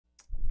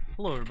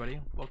Hello everybody,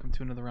 welcome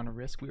to another round of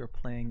Risk. We are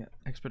playing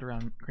Expert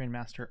Around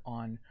Grandmaster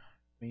on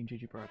main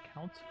JJbruhh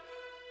account.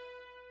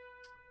 I am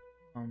just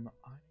now going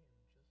live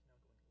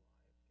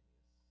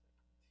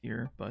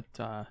here, but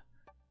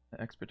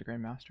Expert to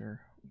Grandmaster,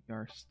 we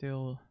are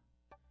still...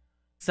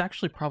 It's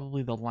actually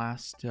probably the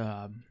last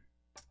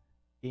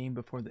game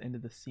before the end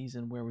of the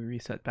season where we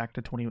reset back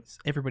to 20...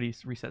 Everybody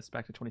resets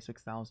back to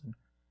 26,000.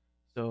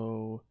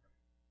 So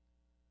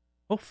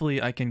hopefully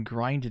I can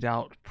grind it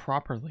out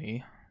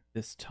properly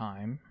this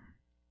time,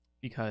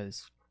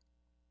 because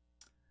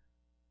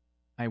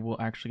I will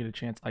actually get a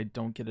chance I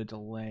don't get a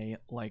delay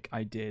like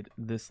I did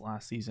this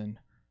last season.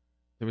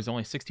 There was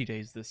only 60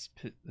 days this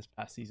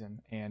past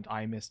season, and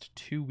I missed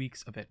 2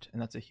 weeks of it,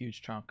 and that's a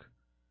huge chunk.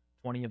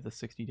 20 of the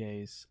 60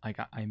 days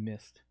I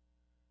missed.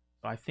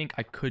 So I think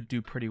I could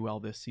do pretty well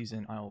this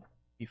season. I'll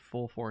be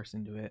full force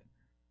into it.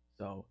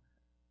 So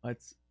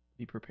let's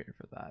be prepared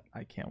for that.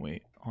 I can't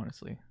wait,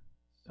 honestly.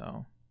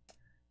 So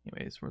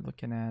anyways, we're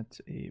looking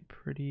at a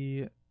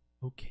pretty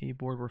okay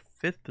board. We're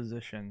 5th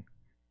position,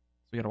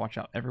 so we got to watch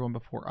out. Everyone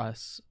before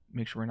us,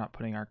 make sure we're not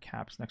putting our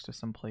caps next to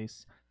some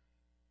place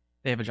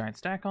they have a giant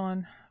stack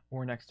on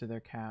or next to their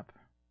cap.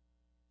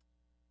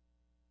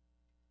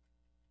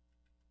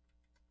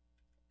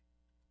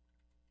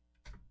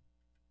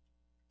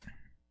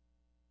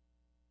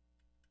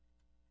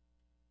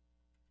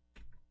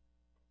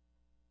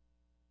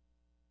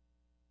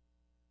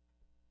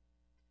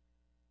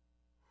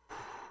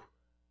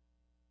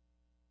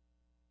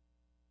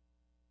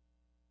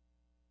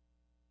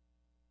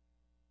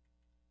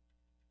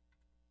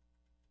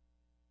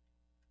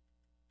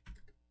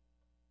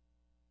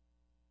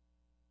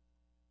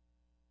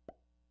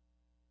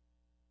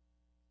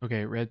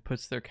 Okay, red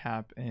puts their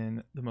cap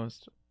in the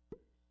most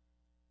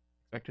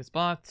expected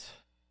spot.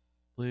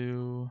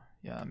 Blue,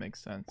 yeah, that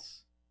makes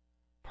sense.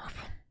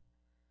 Purple.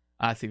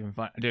 That's even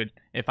fun. Dude,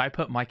 if I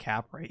put my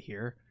cap right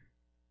here.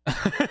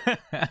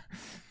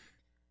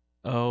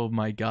 Oh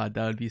my god,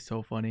 that would be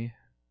so funny.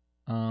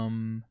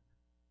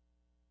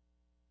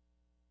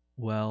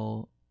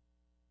 Well,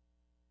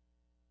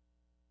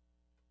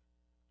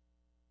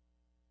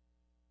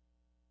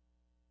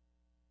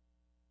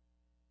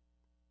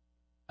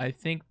 I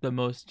think the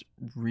most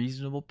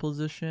reasonable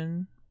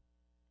position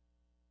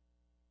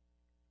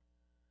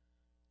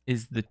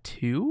is the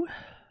 2,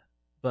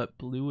 but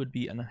blue would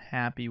be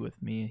unhappy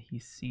with me. He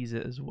sees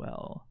it as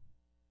well.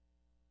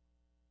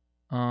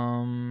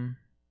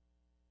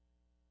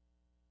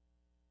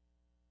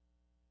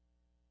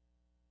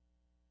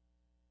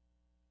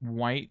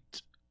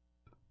 White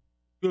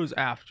goes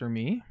after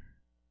me.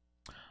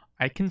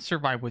 I can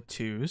survive with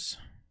 2s.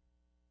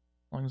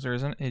 As long as there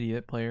is an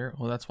idiot player.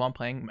 Well, that's why I'm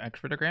playing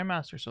Expert to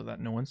Grandmaster, so that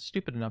no one's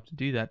stupid enough to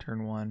do that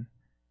turn 1.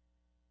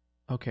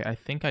 Okay, I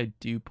think I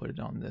do put it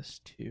on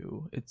this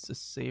too. It's a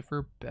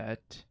safer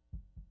bet.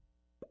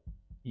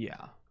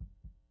 Yeah.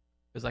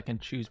 Because I can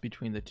choose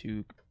between the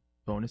 2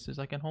 bonuses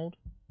I can hold.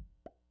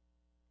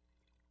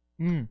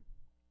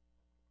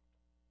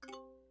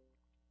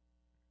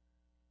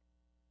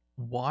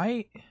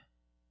 Why?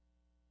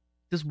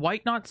 Does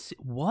white not see?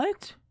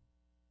 What?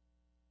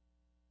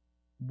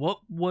 What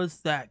was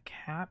that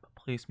cap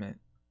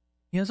placement?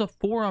 He has a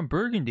 4 on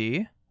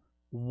Burgundy.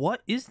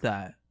 What is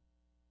that?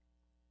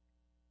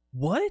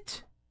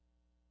 What?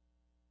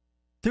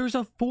 There's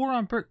a 4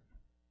 on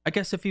I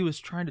guess if he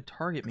was trying to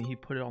target me, he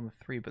put it on the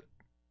 3, but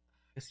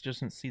I guess he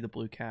doesn't see the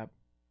blue cap.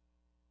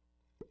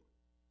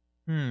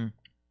 See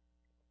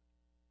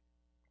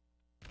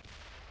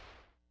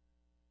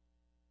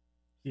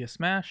a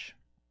smash?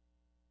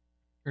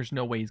 There's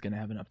no way he's going to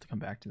have enough to come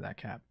back to that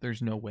cap.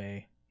 There's no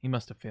way. He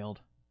must have failed.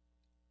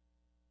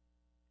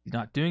 He's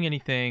not doing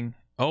anything.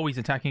 Oh, he's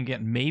attacking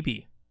again.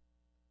 Maybe.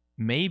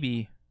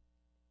 Maybe.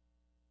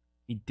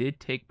 He did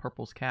take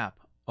purple's cap.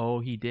 Oh,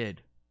 he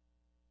did.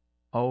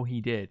 Oh, he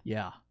did.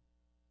 Yeah.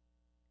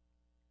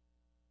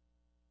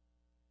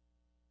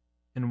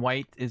 And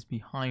white is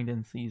behind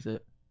and sees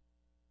it.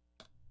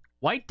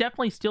 White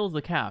definitely steals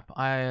the cap.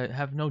 I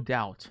have no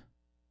doubt.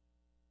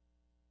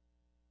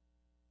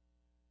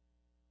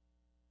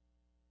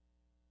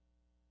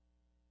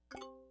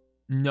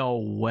 No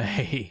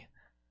way.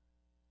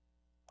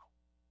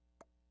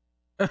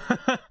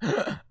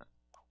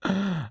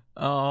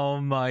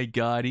 Oh my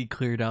god, he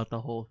cleared out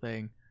the whole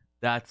thing.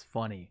 That's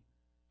funny.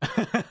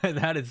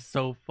 That is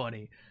so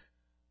funny.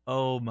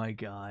 Oh my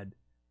god.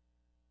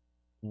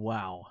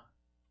 Wow.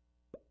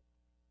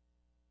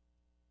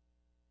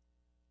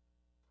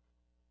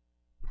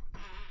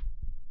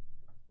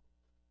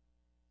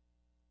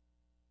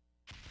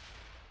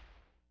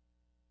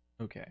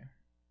 Okay.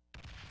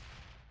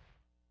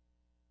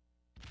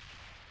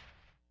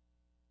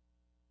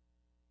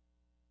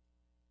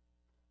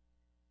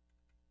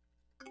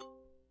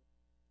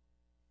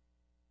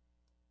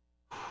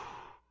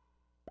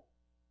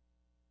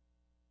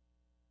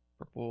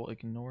 Purple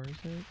ignores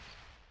it.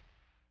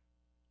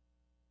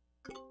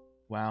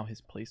 Wow,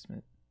 his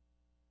placement.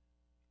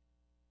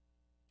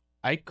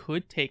 I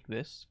could take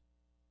this.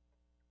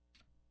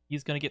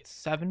 He's going to get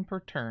 7 per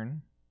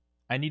turn.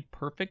 I need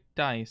perfect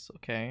dice,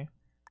 okay?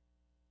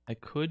 I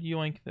could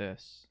yoink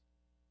this,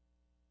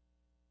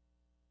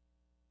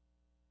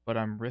 but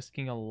I'm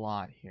risking a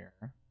lot here.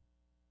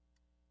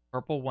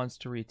 Purple wants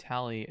to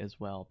retaliate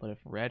as well, but if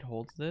red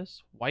holds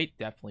this, white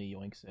definitely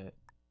yoinks it.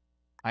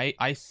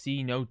 I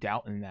see no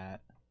doubt in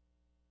that.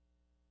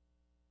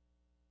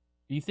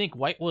 Do you think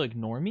white will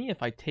ignore me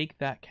if I take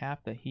that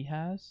cap that he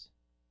has?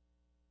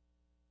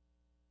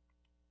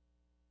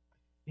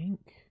 I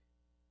think.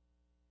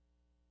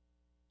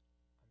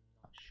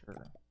 I'm not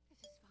sure.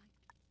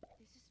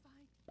 This is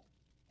fine.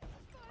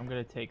 I'm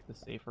gonna take the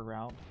safer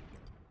route,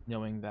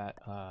 knowing that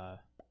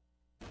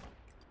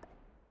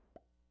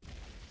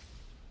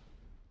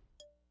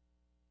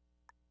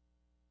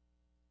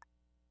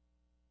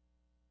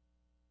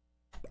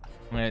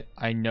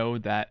I know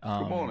that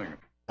Good morning.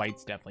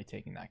 white's definitely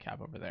taking that cap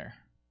over there.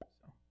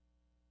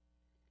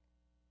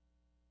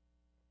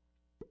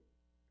 So.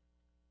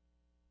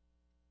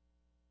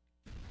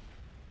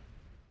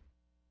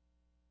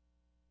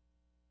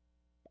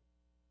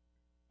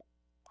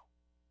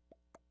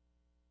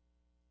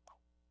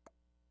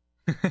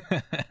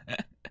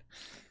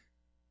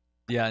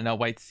 Yeah, now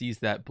white sees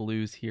that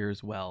blue's here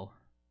as well.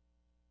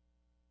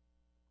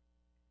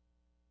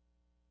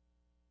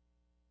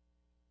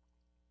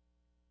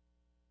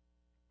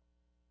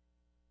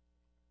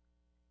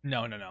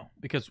 No.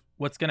 Because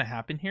what's going to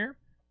happen here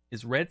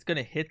is red's going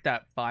to hit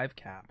that 5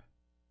 cap.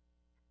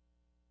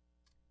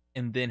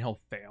 And then he'll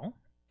fail.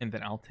 And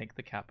then I'll take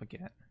the cap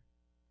again.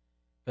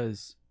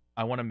 Because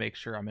I want to make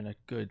sure I'm in a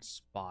good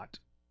spot to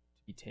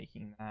be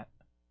taking that.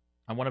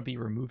 I want to be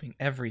removing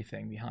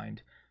everything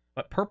behind.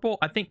 But purple,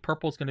 I think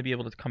purple's going to be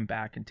able to come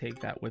back and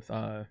take that with,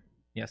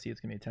 yeah, see, it's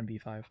going to be a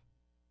 10b5.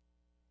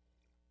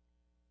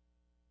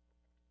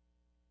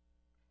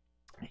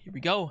 Here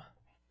we go.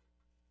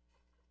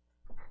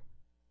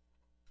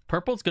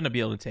 Purple's going to be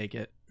able to take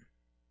it.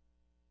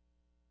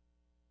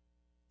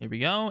 Here we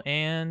go,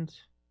 and...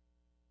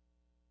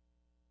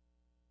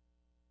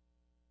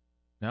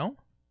 No?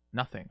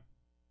 Nothing.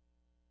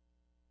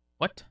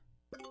 What?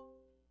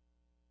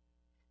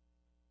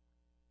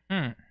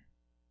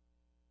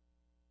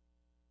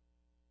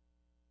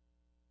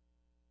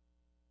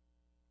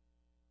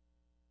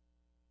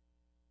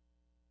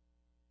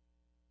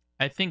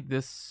 I think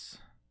this...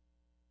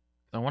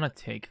 I want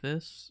to take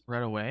this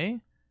right away,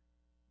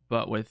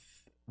 but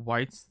with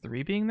white's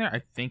 3 being there,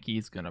 I think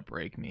he's going to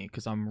break me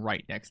because I'm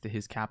right next to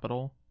his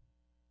capital.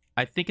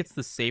 I think it's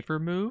the safer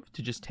move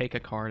to just take a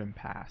card and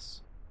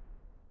pass.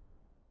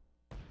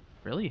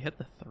 Really? Hit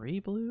the 3,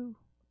 blue?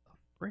 What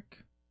the frick?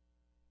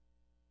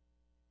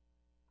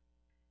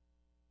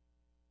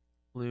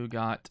 Blue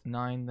got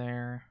 9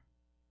 there.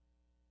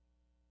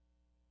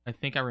 I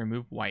think I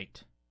remove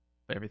white,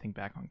 put everything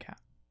back on cap.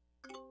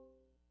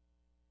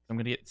 I'm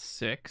going to get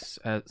 6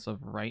 as of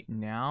right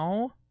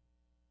now.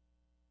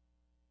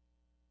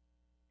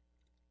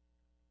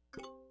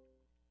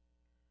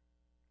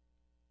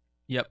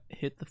 Yep,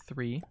 hit the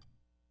 3.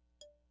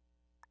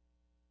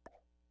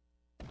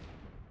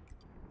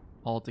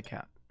 All to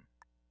cap.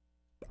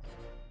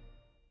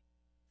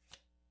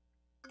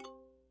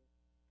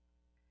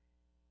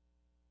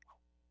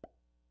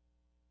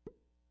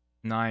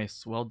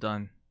 Nice, well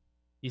done.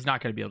 He's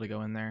not going to be able to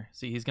go in there.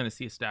 See, he's going to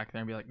see a stack there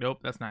and be like, nope,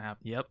 that's not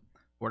happening. Yep,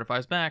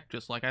 fortifies back,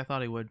 just like I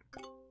thought he would.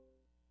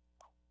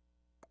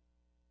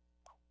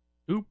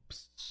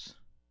 Oops.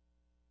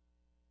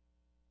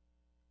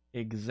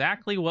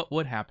 Exactly what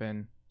would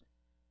happen.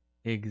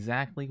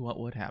 Exactly what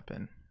would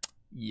happen.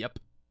 Yep.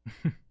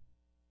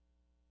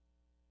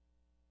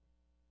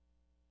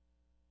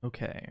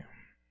 Okay.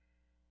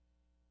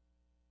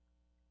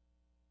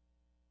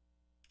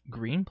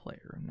 Green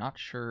player. Not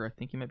sure. I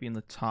think he might be in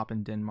the top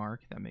in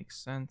Denmark. That makes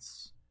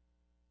sense.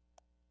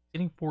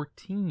 Getting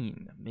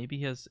 14. Maybe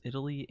he has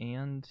Italy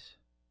and...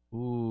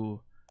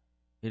 Ooh.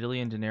 Italy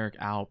and Dinaric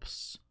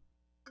Alps.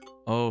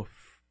 Oh,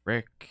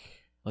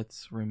 frick.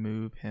 Let's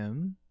remove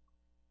him.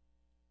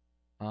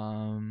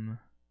 So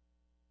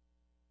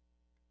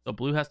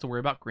blue has to worry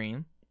about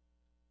green.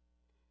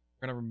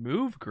 We're going to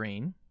remove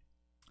green.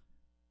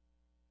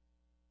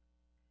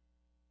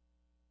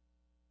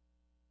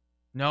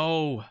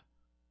 No.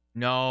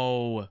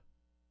 No.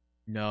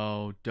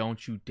 No,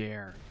 don't you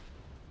dare.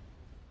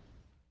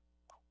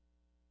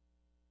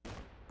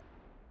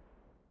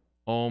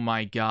 Oh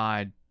my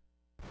god.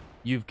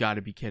 You've got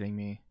to be kidding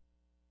me.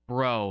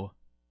 Bro.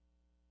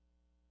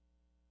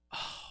 Oh.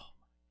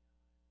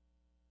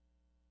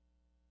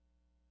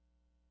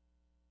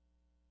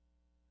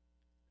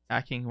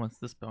 Attacking wants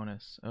this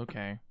bonus.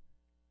 Okay.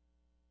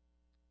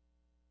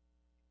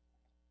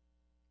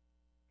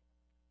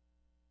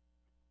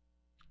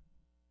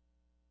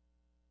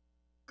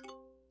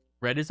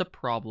 Red is a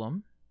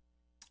problem.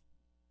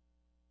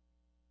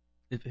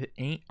 If it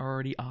ain't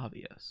already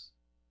obvious.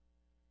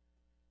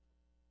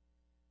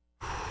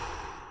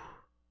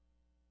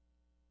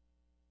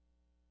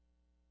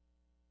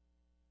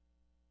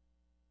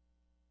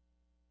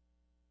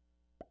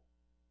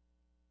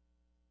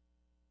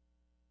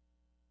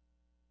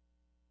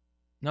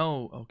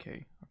 No,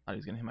 okay. I thought he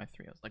was gonna hit my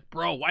 3. I was like,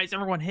 bro, why is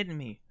everyone hitting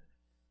me?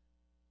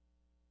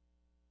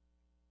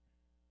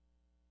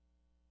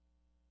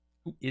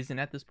 isn't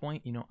at this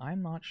point? You know,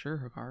 I'm not sure,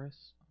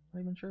 Hakaris. I'm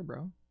not even sure,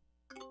 bro.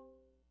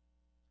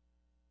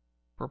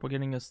 Purple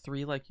getting us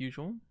 3 like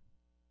usual.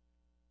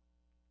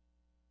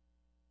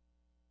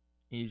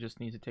 He just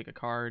needs to take a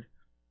card.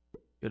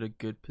 Get a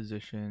good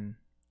position.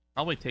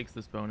 Probably takes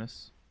this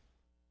bonus.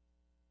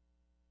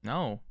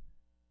 No.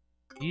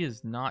 He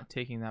is not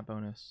taking that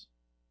bonus.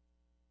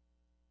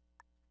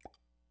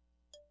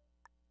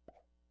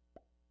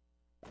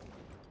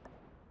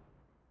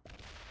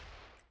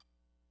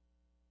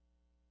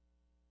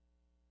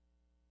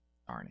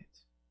 Darn it.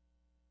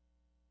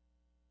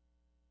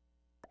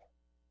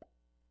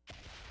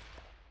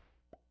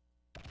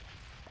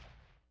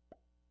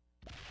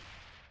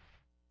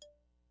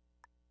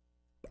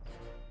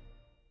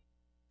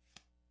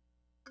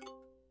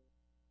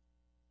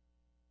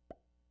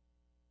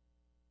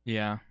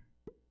 Yeah.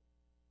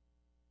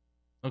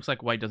 Looks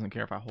like white doesn't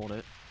care if I hold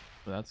it,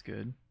 so that's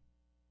good.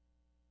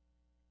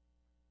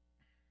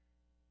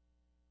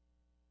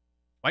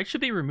 White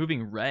should be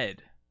removing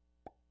red.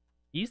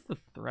 He's the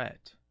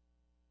threat.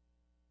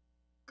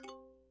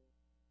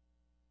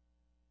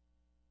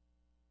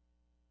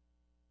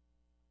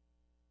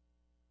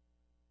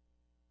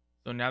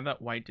 So now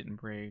that white didn't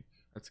break,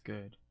 that's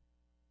good.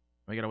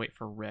 We gotta wait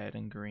for red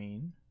and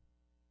green.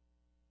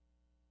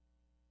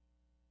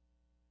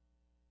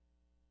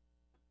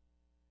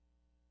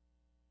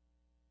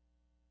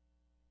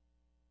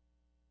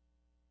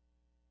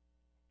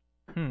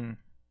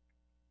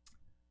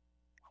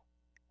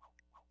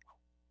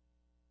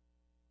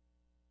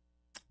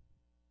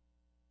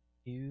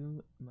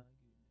 You, my goodness.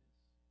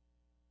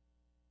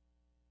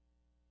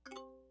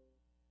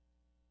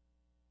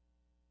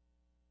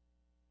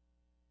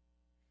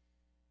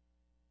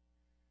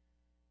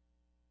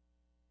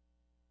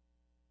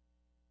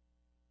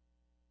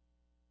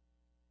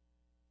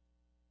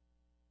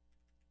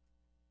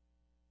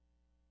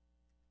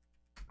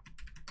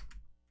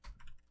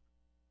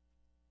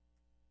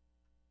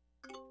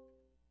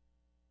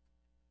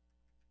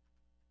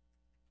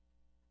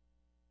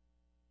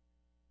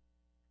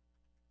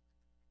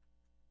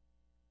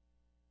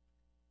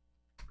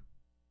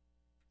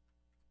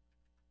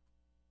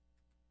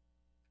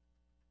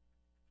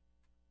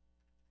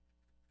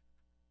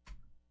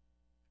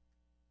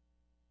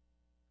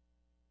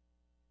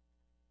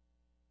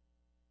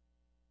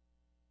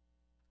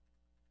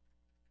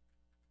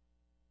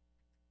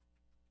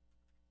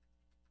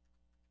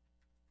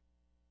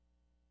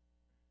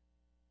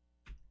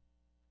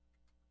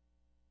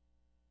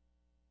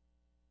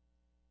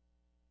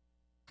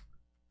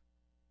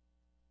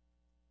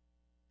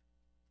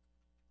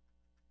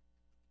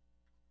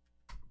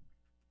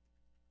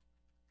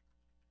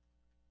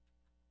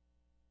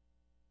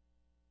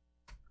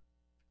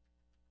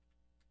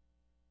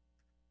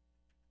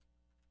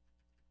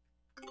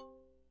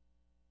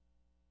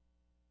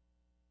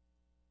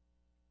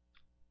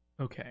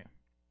 Okay.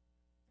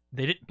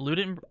 They didn't. Blue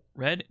didn't.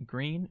 Red,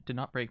 green did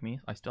not break me.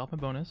 I still have my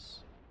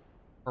bonus.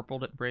 Purple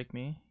didn't break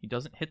me. He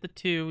doesn't hit the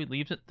 2. He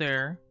leaves it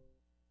there.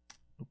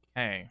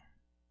 Okay.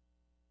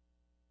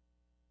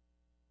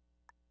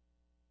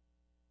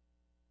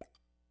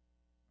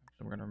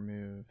 So we're gonna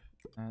remove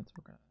that. So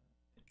we're gonna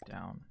hit it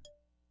down.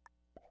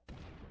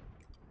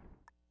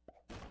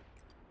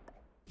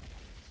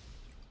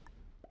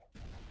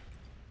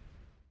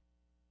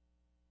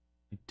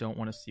 I don't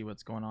want to see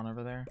what's going on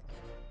over there.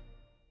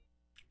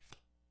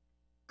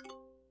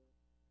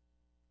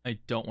 I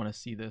don't want to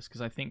see this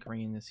because I think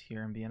green is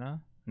here in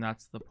Vienna, and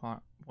that's the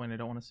point I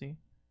don't want to see.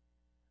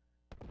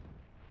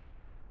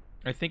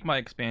 I think my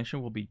expansion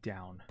will be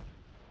down.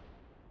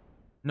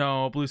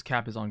 No, blue's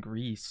cap is on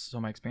Greece, so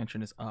my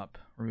expansion is up,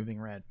 removing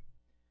red.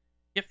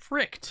 Get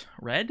fricked,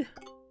 red.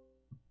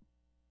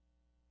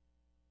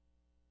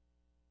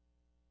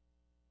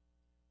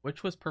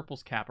 Which was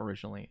purple's cap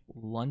originally?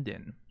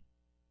 London.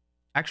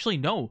 Actually,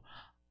 no.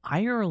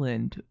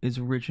 Ireland is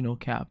original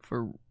cap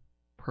for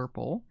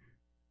purple.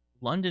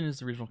 London is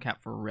the original cap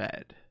for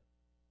red.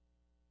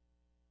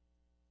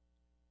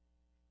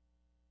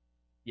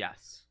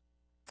 Yes.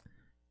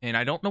 And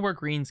I don't know where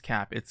green's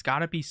cap. It's got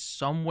to be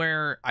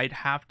somewhere. I'd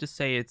have to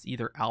say it's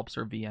either Alps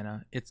or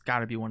Vienna. It's got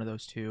to be one of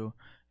those two.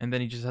 And then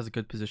he just has a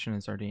good position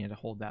in Sardinia to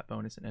hold that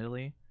bonus in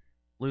Italy.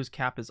 Blue's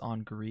cap is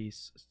on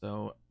Greece,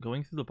 so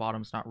going through the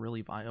bottom is not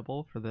really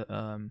viable for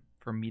the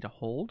for me to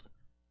hold.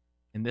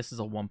 And this is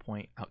a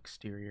 1-point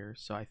exterior,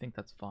 so I think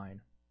that's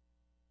fine.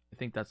 I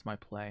think that's my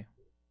play.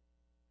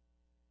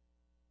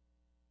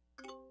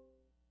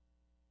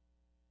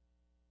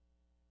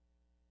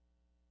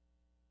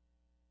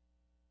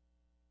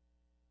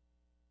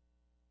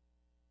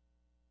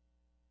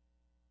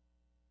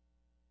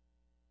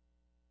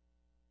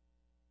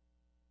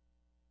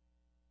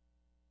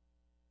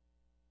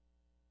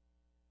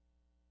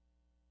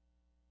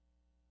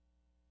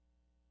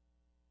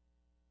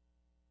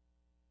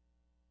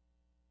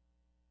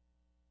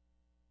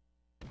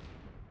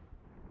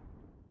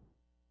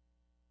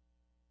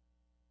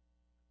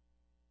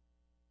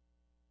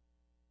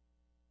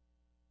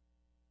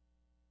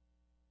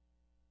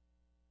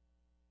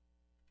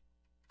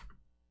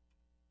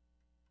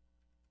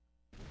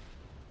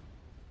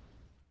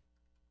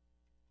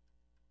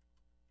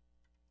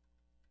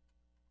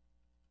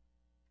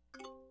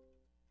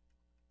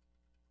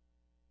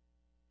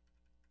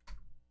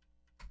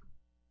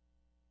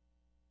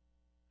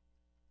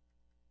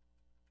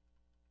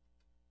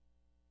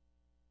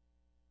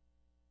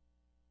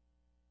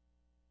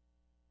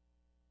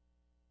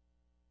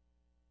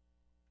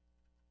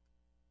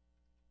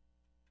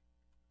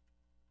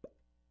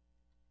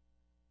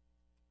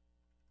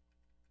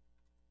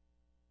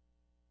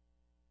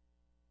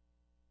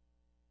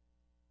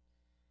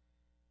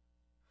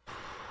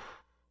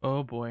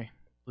 Oh boy.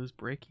 Blue's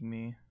breaking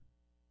me,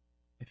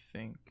 I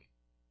think.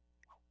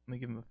 Let me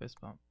give him a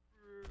fist bump.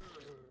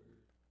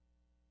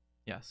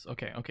 Yes.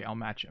 Okay. Okay. I'll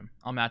match him.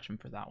 I'll match him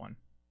for that one.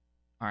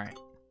 All right.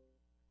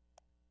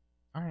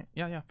 All right.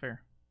 Yeah. Yeah.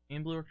 Fair. Me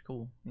and blue are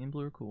cool. Me and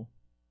blue are cool.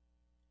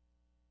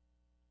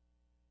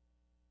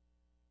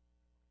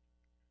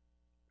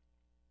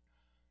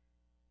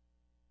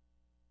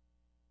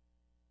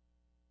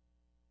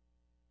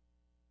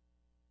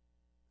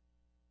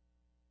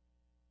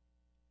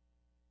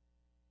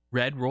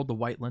 Red rolled the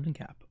white London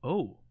cap.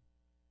 Oh.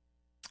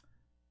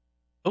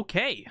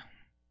 Okay.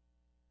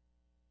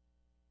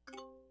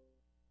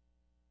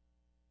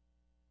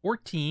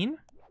 14.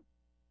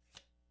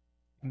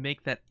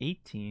 Make that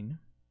 18.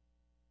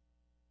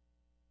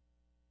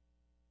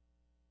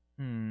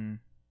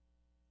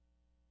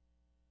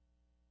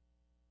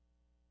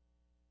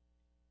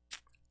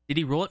 Did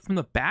he roll it from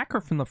the back or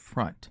from the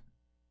front?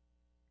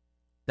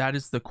 That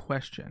is the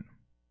question.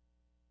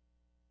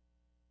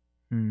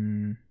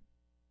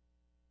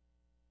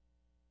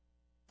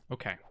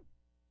 Okay.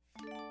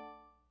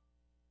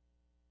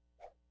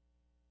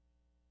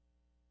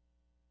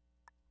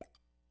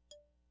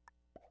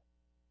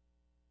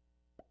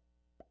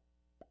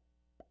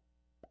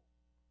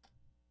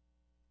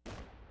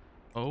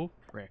 Oh,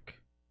 frick.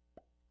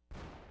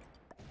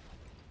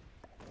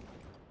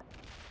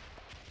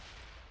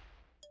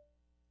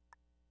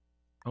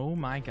 Oh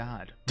my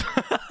god.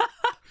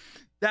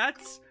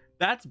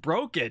 That's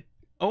broken.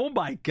 Oh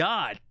my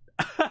god.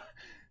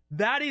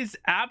 That is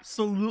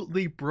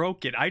absolutely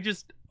broken.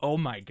 Oh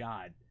my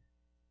god.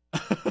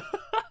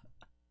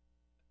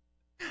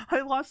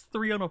 I lost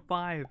 3 on a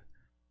 5.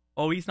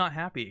 Oh, he's not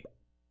happy.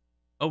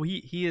 Oh,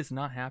 he is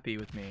not happy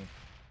with me.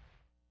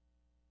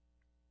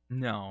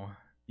 No.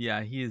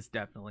 Yeah, he is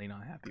definitely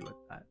not happy with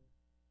that.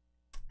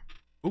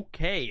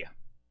 Okay.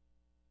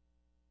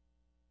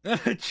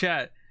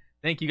 Chat.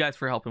 Thank you guys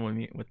for helping with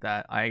me with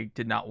that. I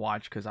did not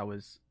watch because I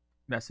was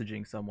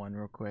messaging someone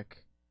real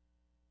quick.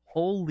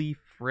 Holy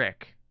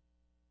frick.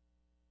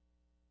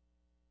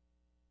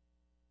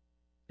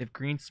 If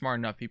Green's smart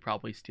enough, he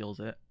probably steals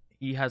it.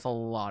 He has a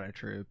lot of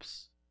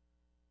troops.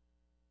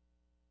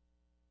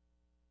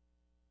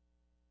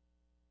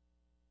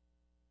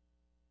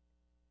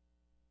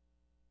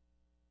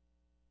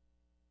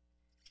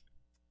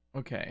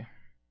 Okay.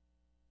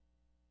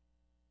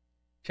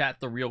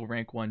 Chat, the real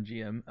rank 1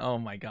 GM. Oh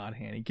my god,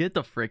 Hanny. Get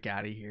the frick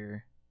out of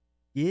here.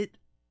 Get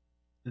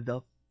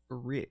the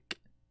frick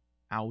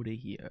out of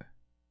here.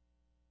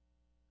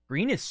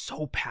 Green is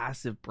so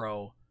passive,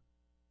 bro.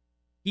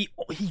 He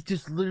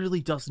just literally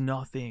does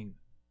nothing.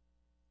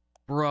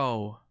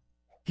 Bro,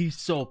 he's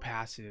so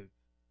passive.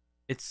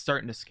 It's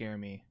starting to scare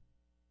me.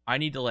 I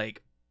need to,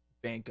 like,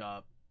 bank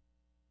up.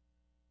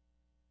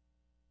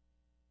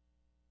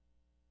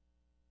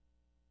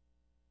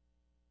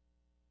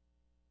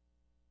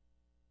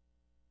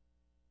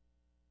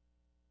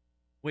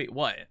 Wait,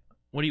 what?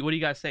 What do you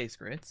guys say,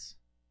 Scritz?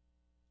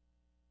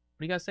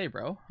 What do you guys say,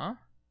 bro? Huh?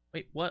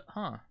 Wait, what?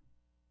 Huh?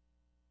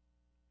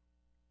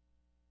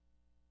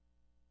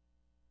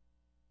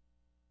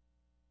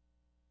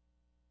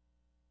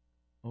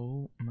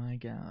 Oh my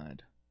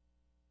god.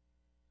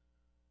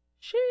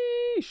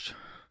 Sheesh.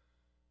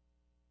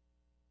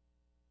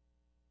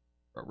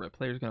 Bro, Red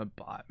Player's gonna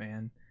bot,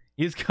 man.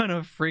 He's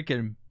gonna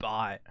freaking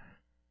bot.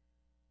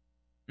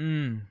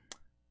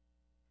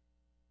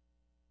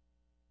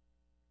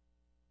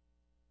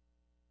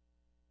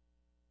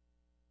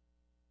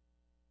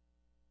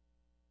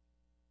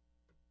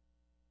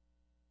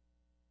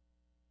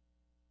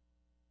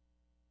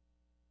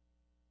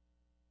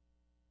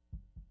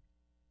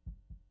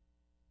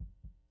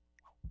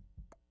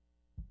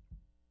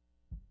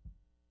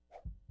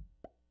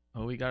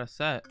 Oh, we got a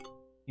set.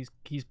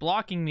 He's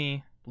blocking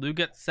me. Blue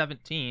gets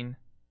 17.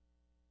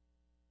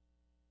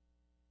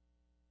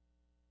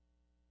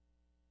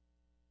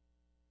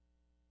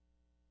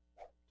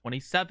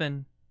 $27.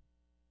 Is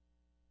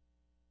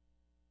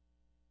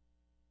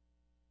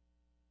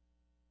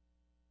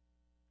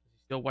he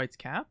still White's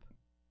cap?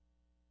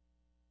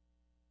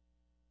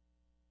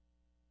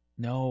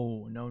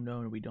 No,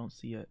 we don't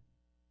see it.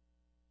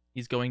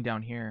 He's going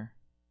down here.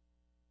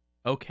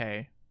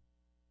 Okay.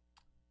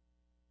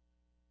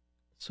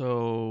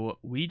 So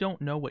we don't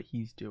know what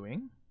he's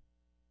doing.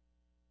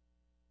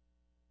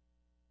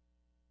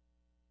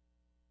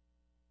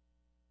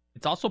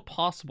 It's also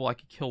possible I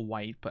could kill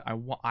White, but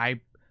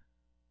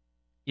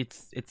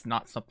it's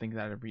not something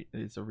that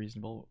is a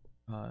reasonable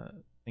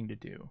thing to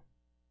do.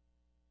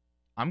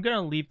 I'm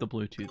gonna leave the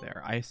blue 2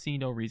 there. I see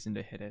no reason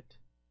to hit it.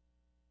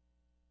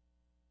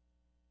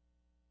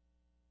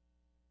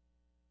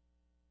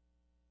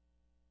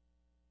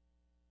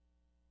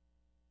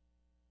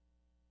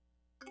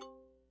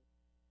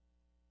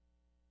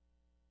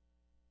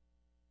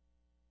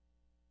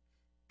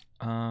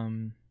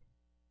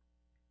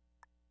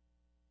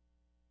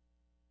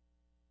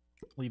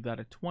 Leave that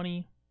at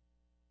 20.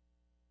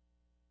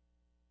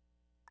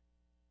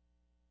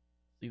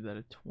 Leave that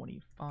at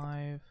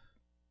 25.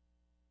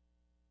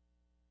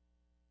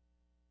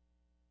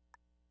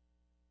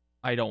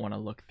 I don't want to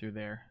look through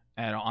there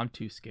at all. I'm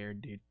too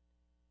scared, dude.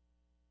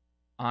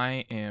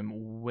 I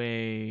am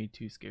way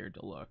too scared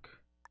to look.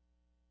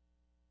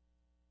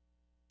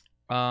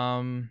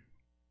 Red's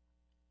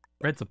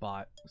a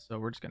bot, so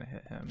we're just gonna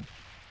hit him.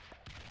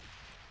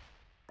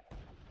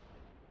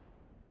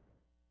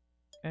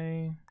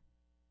 Okay.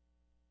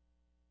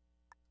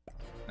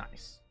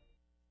 Nice.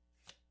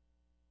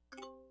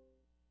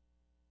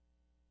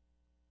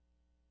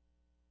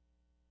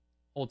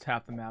 Hold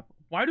tap the map.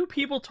 Why do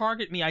people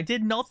target me? I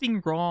did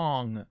nothing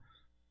wrong.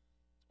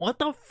 What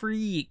the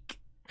freak?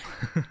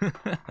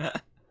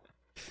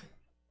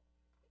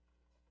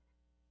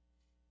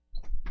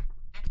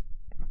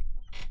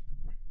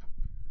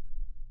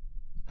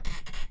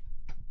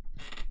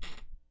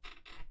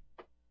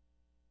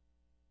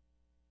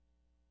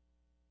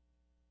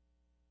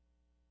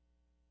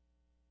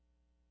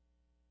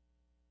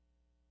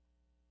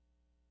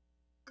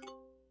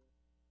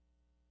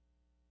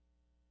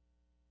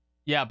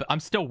 Yeah, but I'm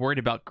still worried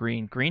about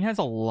green. Green has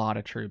a lot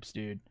of troops,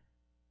 dude.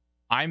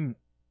 I'm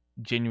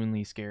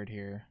genuinely scared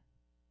here.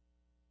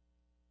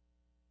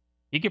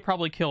 He could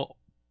probably kill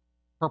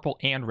purple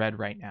and red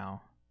right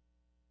now.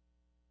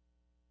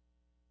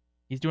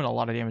 He's doing a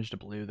lot of damage to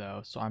blue,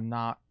 though, so I'm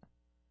not...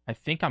 I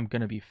think I'm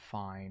gonna be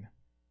fine.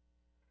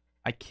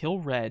 I kill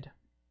red.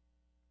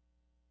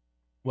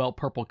 Well,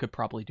 purple could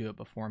probably do it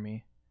before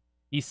me.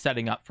 He's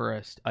setting up for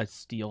a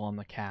steal on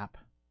the cap.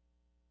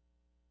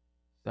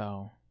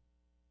 So...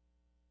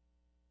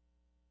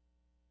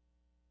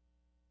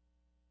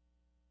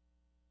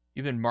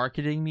 You've been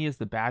marketing me as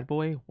the bad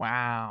boy?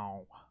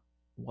 Wow.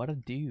 What a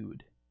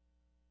dude.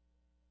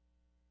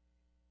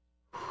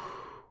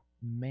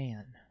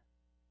 Man.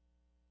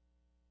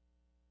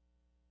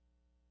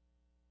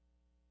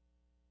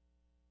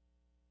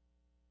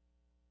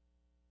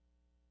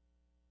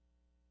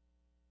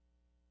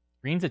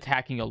 Green's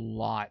attacking a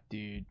lot,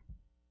 dude.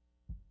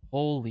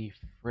 Holy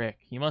frick.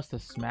 He must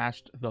have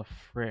smashed the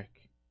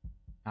frick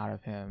out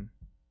of him.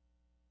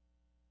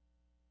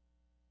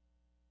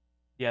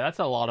 Yeah, that's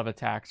a lot of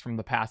attacks from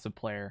the passive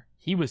player.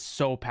 He was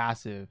so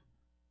passive.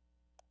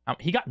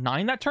 He got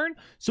 9 that turn?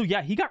 So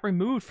yeah, he got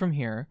removed from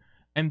here.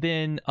 And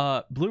then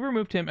blue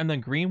removed him, and then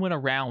green went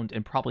around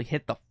and probably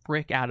hit the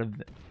frick out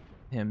of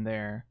him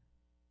there.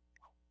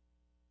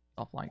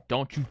 Offline.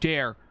 Don't you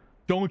dare.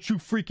 Don't you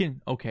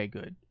freaking... Okay,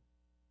 good.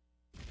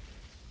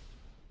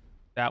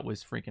 That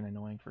was freaking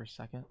annoying for a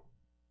second.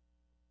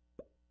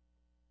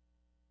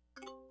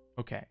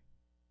 Okay.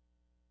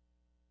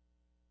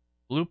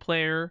 Blue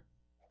player...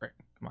 Frick,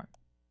 come on.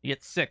 He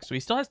gets 6, so he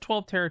still has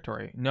 12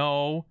 territory.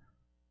 No.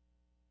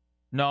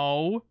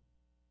 No.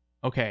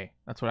 Okay,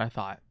 that's what I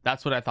thought.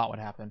 That's what I thought would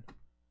happen.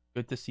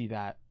 Good to see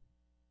that.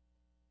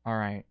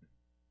 Alright.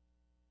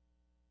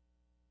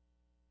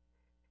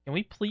 Can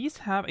we please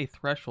have a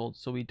threshold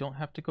so we don't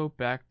have to go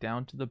back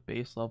down to the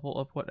base level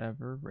of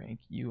whatever rank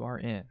you are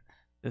in?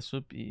 This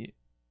would be...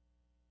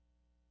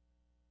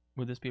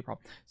 Would this be a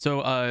problem?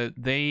 So,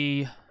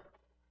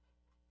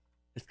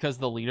 it's because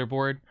the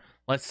leaderboard,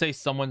 let's say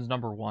someone's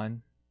number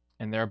 1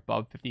 and they're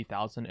above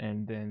 50,000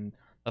 and then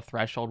the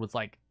threshold was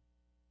like,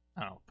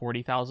 I don't know,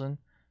 40,000.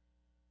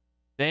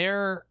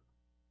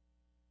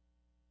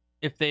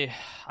 If they,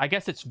 I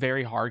guess it's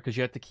very hard because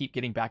you have to keep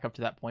getting back up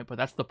to that point, but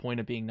that's the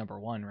point of being number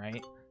 1,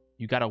 right?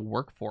 You got to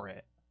work for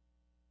it.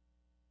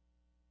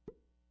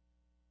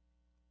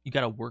 You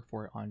got to work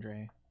for it,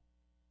 Andre.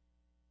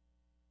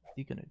 What's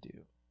he gonna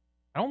do?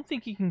 I don't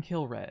think he can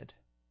kill red.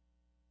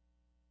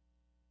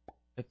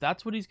 If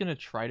that's what he's gonna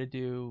try to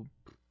do,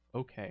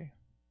 okay.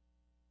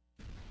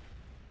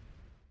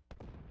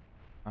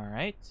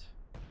 Alright.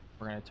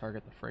 We're gonna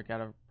target the frick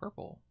out of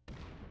purple.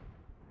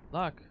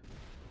 Luck.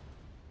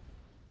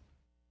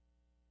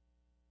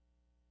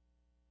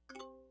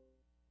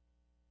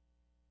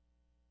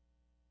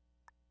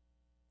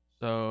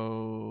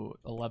 So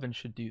 11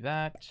 should do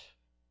that.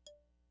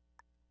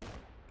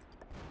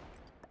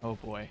 Oh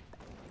boy.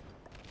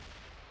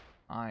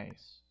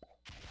 Nice.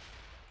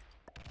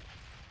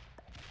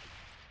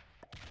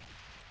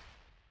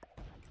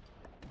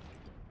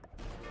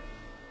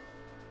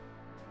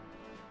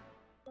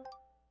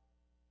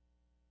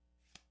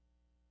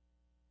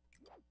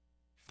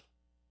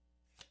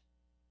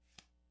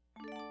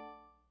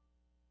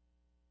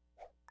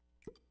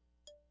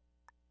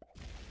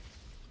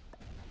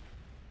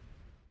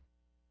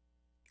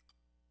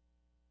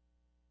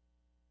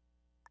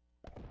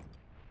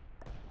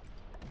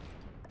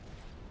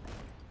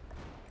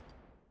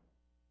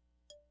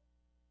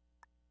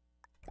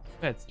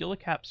 Go ahead, steal a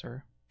cap,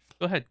 sir.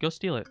 Go ahead, go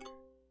steal it.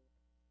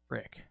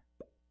 Frick.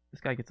 This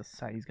guy gets a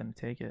sight, he's gonna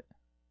take it.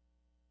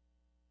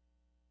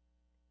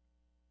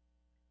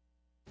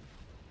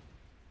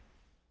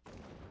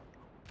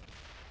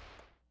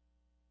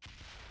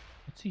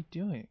 What's he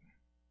doing?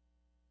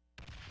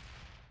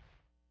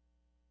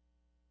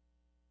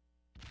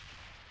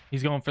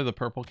 He's going for the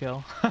purple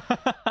kill.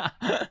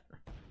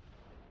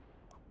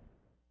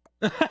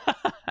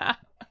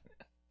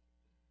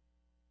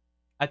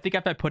 I think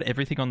if I put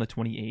everything on the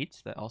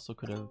 28, that also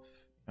could have, you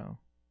know.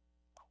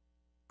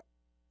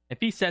 If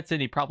he sets it,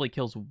 he probably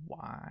kills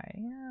Y.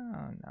 I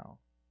don't know.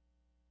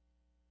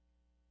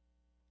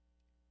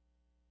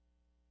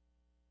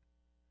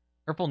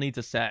 Purple needs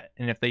a set,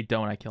 and if they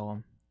don't, I kill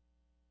him.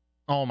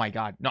 Oh my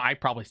god. No, I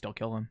probably still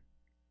kill him.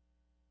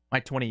 My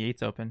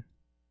 28's open.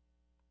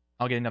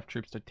 I'll get enough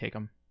troops to take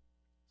him.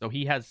 So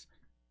he has...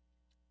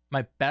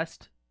 My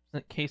best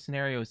case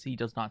scenario is he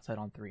does not set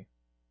on 3.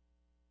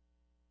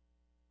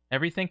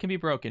 Everything can be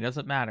broken. It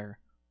doesn't matter.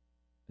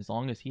 As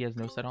long as he has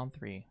no set on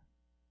 3,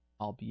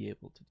 I'll be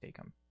able to take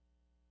him.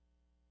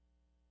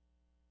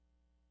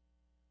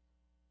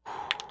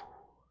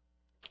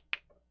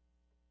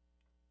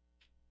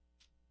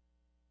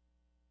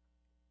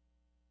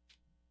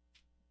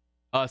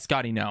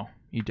 Scotty, no.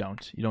 You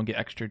don't. You don't get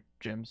extra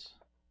gems.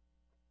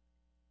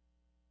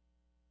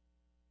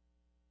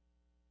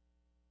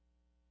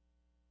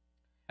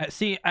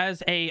 See,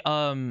 as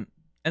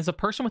a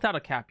person without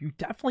a cap, you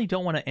definitely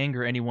don't want to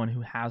anger anyone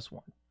who has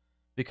one,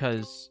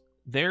 because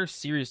they're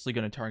seriously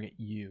going to target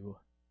you.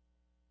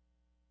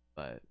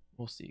 But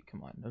we'll see.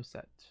 Come on, no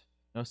set.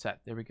 No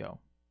set. There we go.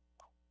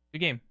 Good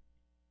game.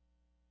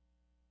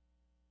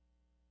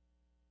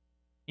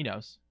 He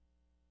knows.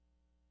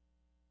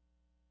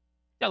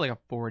 Got like a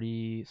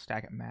 40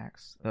 stack at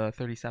max.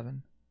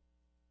 37.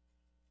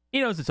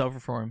 He knows it's over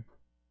for him.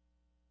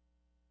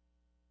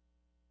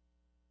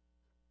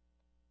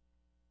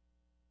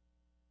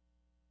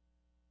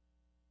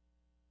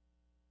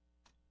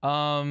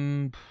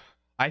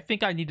 I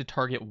think I need to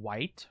target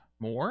white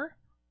more.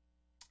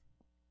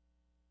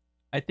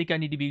 I think I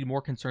need to be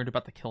more concerned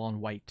about the kill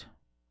on white,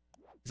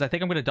 because I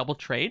think I'm going to double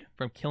trade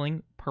from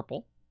killing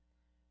purple,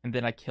 and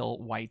then I kill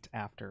white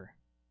after.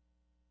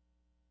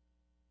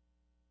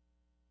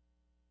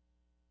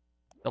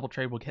 Double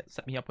trade will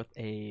set me up with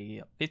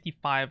a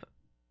 55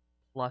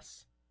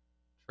 plus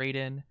trade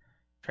in.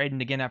 Trade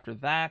in again after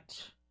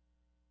that.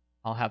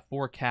 I'll have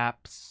 4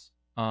 caps.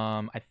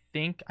 I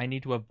think I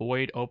need to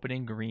avoid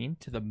opening green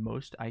to the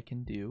most I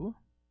can do.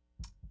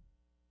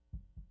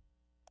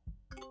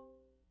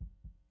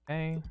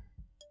 Okay.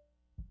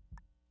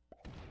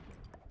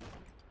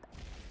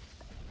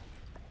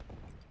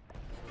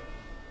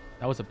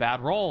 That was a bad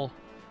roll.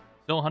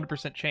 Still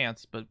 100%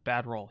 chance, but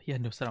bad roll. He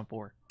had no set on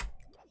 4.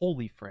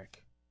 Holy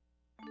frick.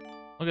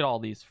 Look at all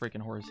these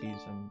freaking horses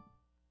and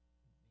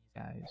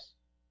guys.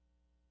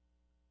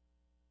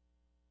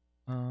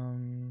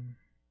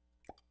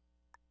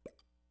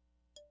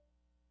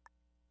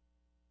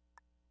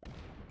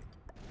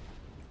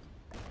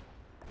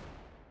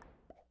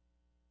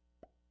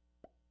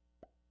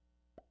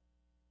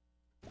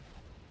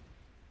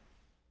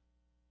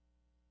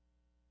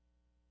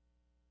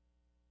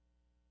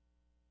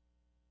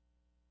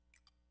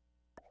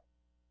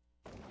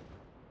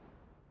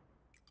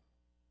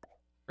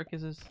 Frick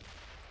is this?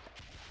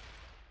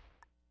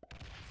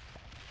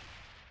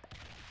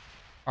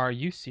 Are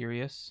you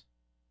serious?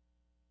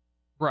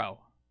 Bro.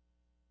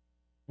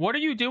 What are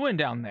you doing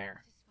down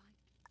there?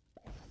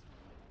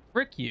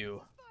 Frick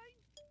you.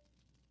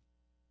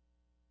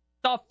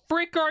 The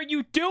frick are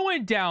you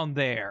doing down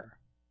there?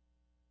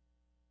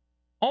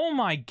 Oh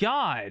my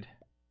god.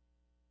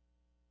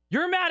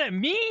 You're mad at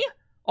me?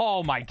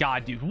 Oh my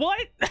god, dude.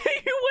 What? What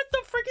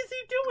the frick is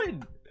he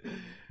doing?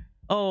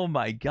 Oh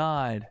my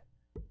god.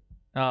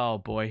 Oh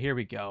boy, here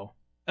we go.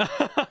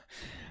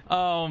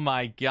 Oh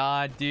my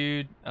god,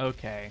 dude.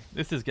 Okay.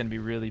 This is gonna be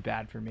really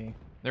bad for me.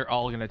 They're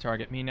all gonna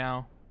target me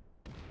now.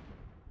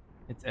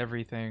 It's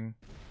everything.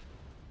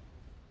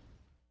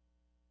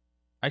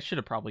 I should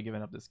have probably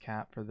given up this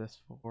cap for this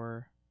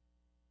 4.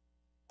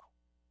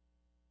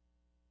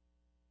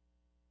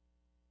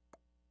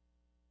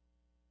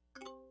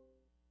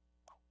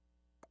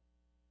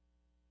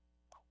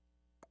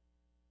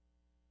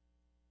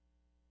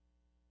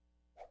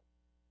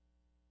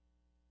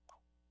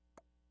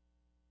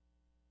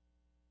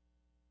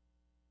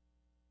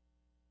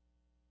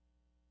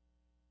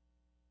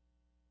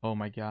 Oh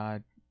my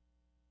god.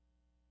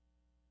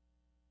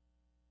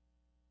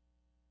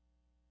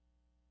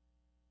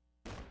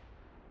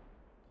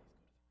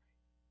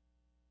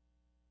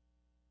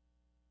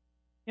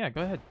 Yeah,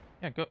 go ahead.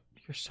 Yeah, go.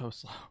 You're so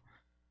slow.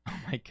 Oh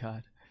my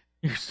god.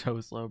 You're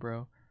so slow,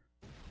 bro.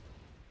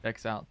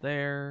 Deck's out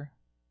there.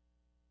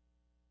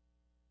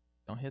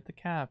 Don't hit the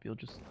cap. You'll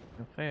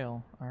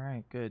fail.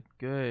 Alright, good.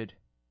 Good.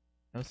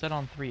 No set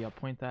on 3. I'll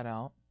point that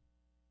out.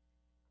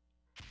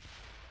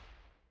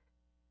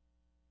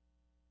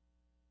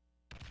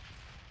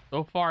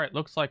 So far, it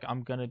looks like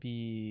I'm gonna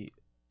be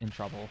in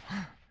trouble.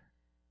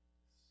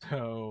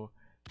 So...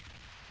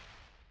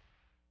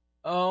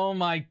 Oh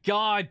my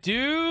god,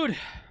 dude!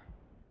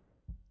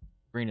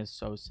 Green is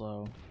so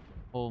slow.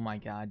 Oh my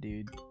god,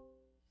 dude.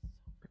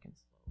 Freaking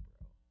slow, bro.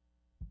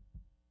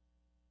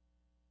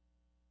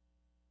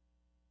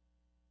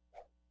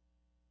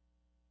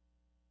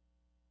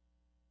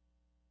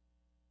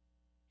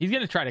 He's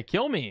gonna try to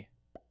kill me.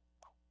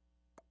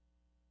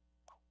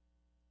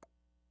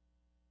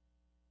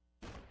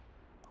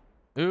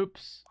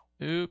 Oops.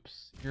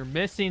 Oops. You're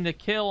missing the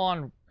kill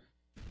on...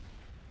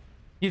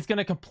 He's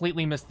gonna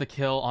completely miss the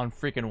kill on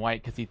freaking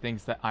white because he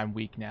thinks that I'm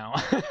weak now.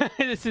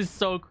 This is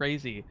so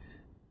crazy.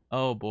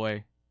 Oh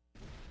boy.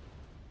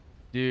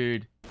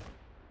 Dude.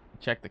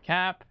 Check the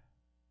cap.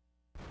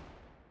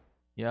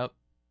 Yep.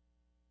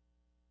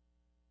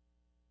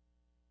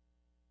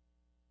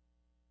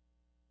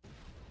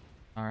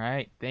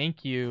 Alright,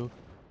 thank you.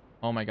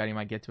 Oh my god, he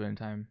might get to it in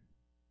time.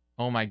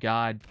 Oh my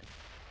god.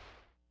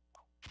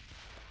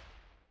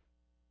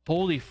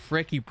 Holy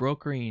frick, he broke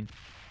green.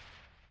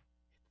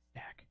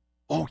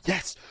 Oh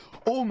yes!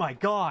 Oh my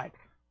god!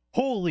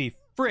 Holy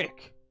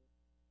frick!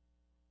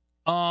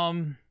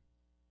 We're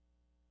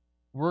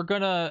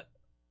gonna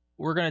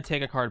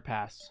take a card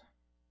pass.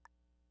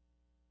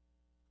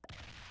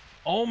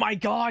 Oh my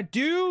god,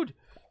 dude!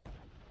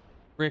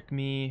 Frick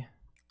me.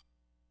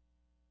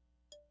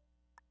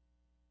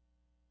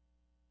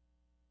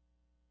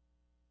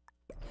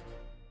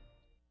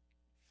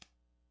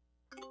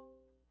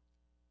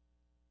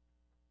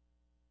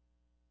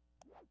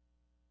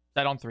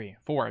 Set on 3.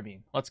 4, I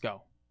mean. Let's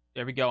go.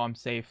 There we go. I'm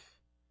safe.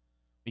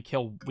 We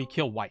kill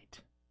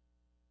white.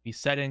 We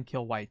set in,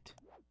 kill white.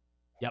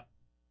 Yep.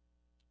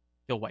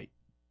 Kill white.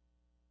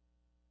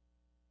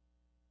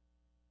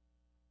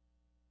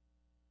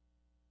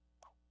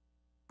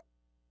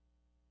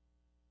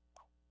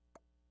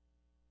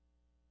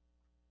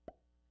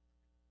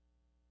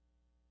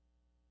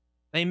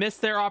 They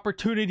missed their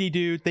opportunity,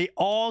 dude. They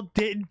all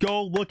didn't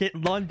go look at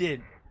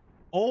London.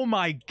 Oh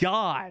my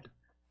god.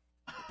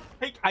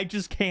 I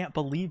just can't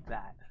believe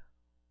that.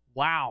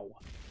 Wow.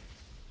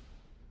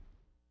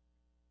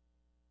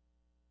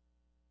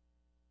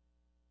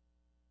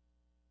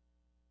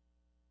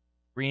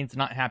 Green's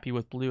not happy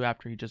with blue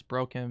after he just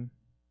broke him.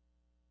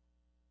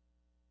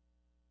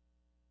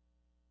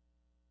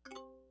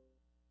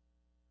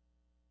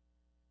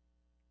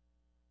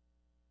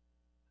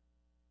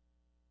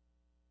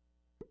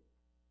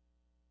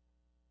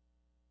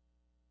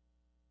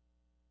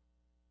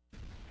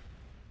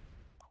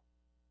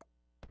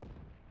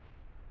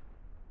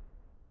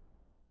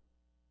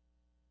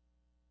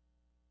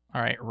 All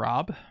right,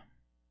 Rob.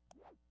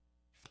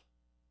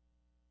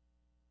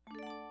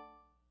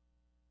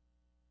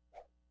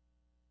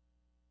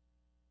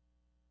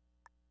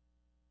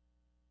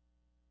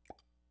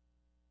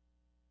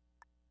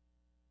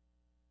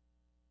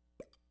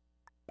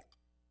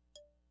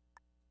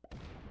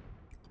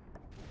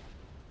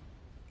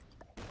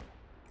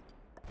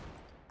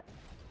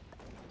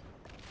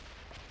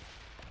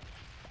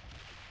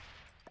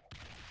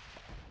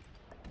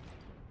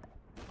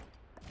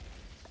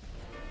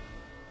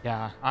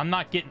 Yeah, I'm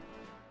not getting...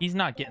 He's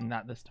not getting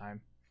that this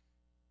time.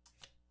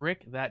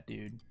 Frick that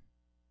dude.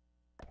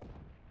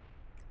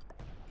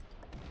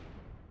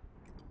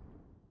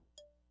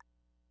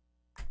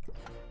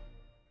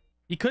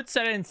 He could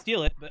set it and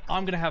steal it, but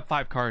I'm going to have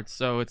 5 cards,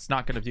 so it's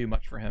not going to do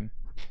much for him.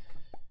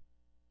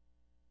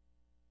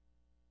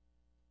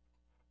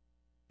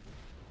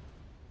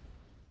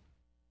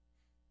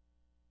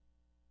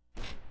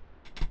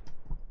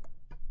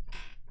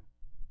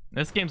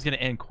 This game's going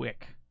to end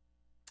quick.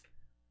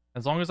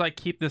 As long as I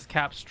keep this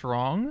cap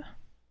strong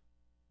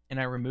and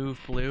I remove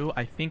blue,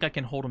 I think I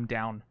can hold him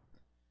down.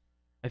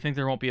 I think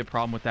there won't be a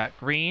problem with that.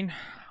 Green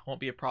won't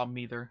be a problem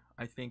either.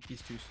 I think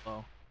he's too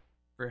slow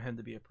for him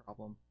to be a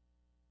problem.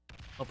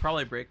 He'll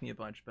probably break me a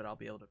bunch, but I'll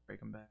be able to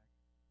break him back.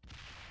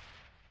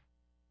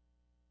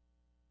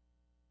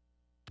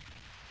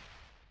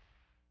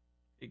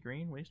 Okay,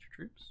 green, waste your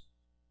troops.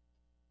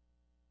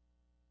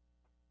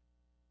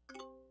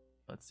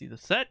 Let's see the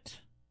set.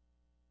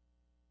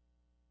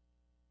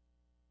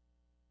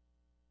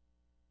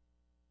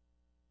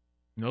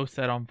 No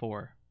set on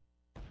 4.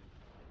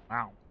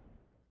 Wow.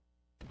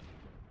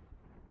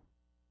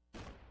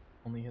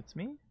 Only hits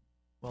me.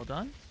 Well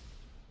done.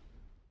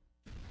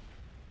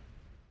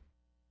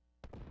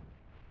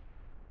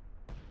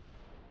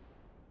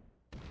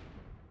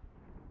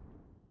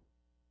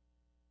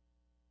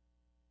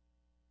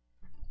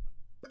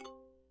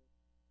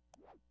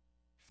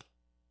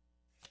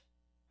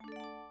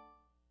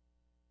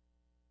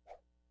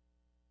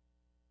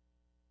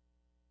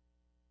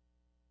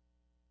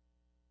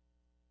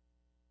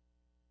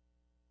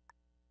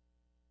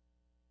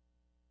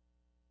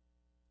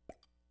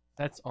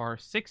 Sets are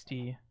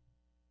 60.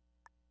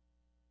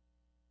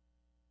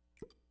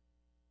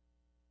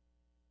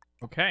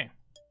 Okay.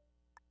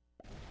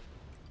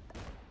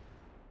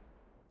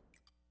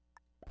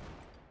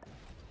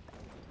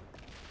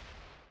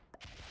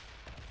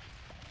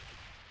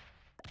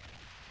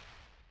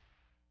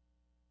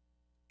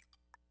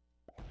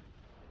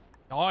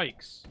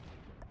 Yikes.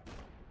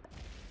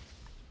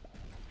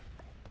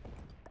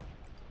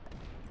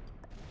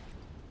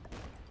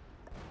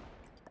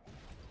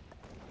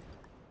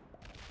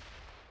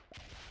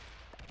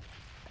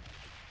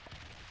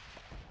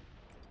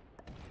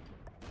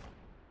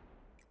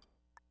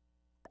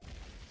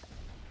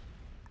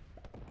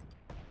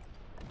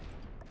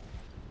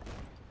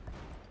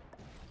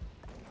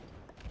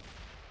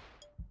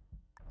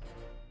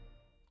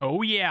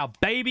 Oh yeah,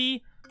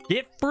 baby!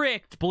 Get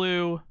fricked,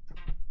 blue!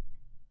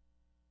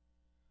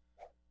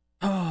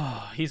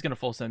 Oh, he's gonna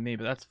full send me,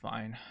 but that's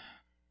fine.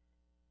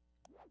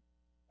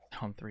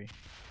 On 3.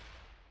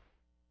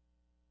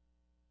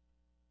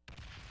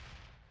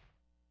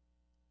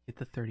 Hit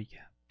the 30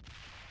 cap.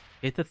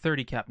 Hit the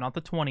 30 cap, not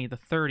the 20, the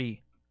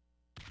 30.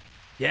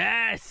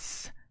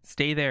 Yes!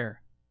 Stay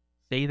there.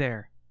 Stay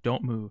there.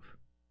 Don't move.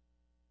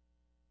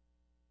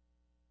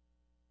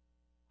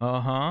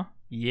 Uh-huh.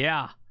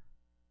 Yeah.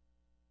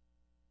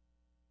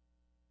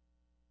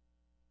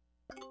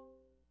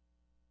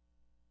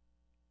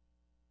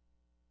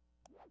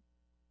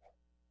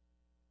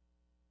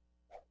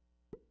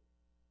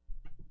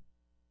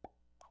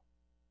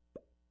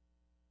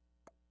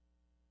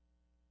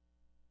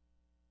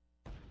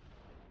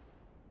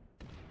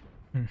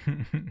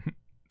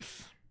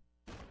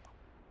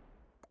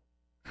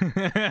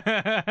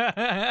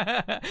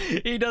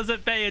 He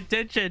doesn't pay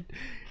attention.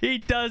 He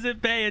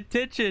doesn't pay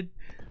attention.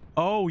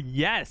 Oh,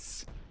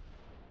 yes.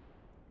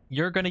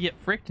 You're gonna get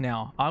fricked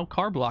now. I'll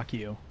car block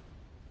you.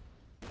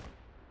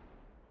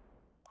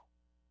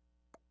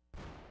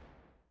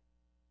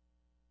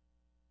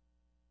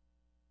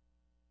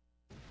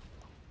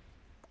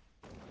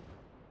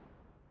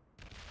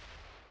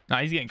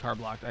 Nah, he's getting car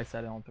blocked. I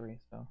said it on 3,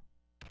 so.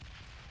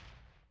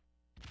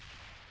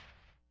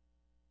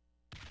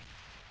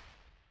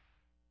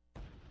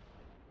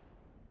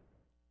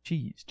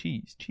 Cheese,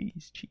 cheese,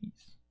 cheese,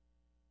 cheese.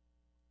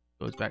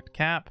 Goes back to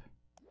cap.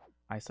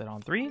 I said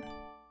on 3.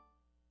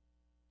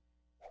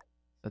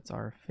 That's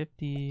our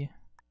 50.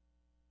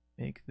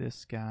 Make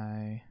this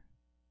guy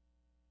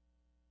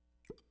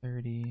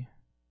 30.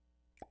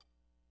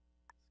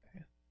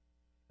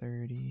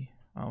 30.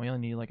 Oh, we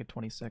only need like a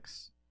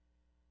 26.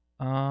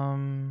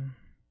 Never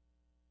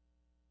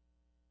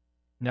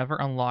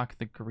unlock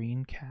the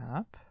green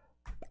cap.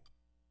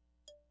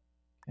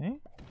 Okay.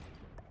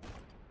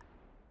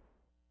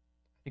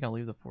 I think I'll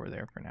leave the 4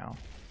 there for now.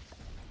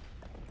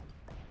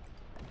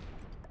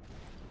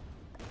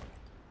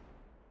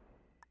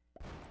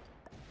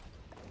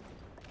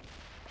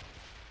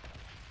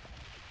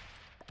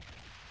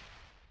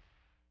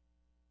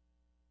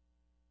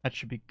 That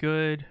should be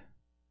good.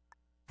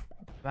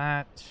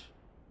 That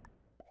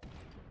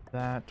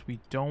we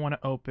don't want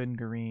to open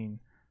green.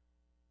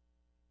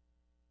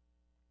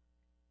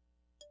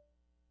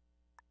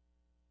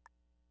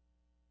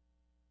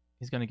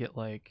 He's gonna get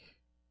like,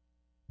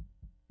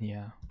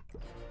 yeah.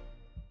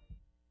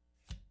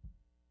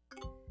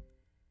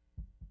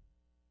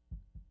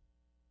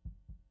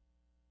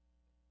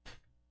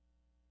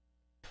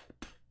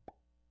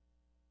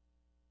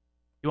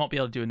 He won't be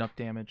able to do enough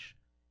damage.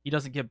 He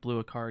doesn't give blue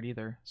a card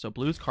either. So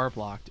blue's card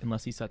blocked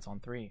unless he sets on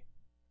 3.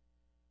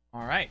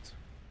 All right.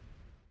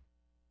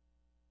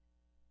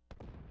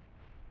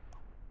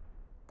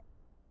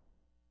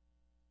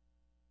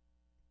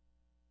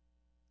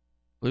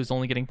 Blue's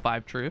only getting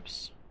 5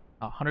 troops.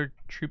 100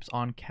 troops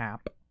on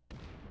cap.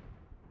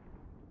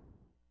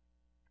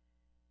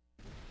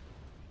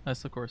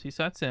 Yes, of course, he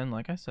sets in,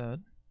 like I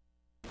said.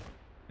 And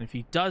if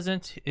he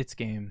doesn't, it's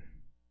game.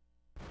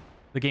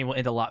 The game will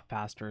end a lot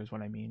faster, is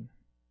what I mean.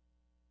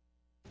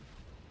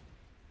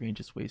 Green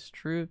just wastes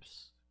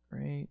troops.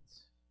 Great.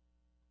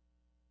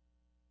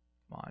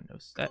 Come on, no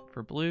set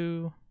for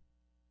blue.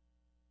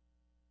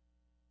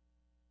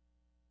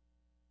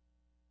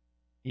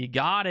 You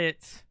got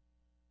it.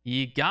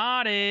 You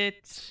got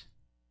it.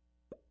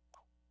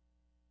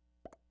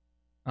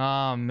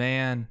 Oh,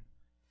 man.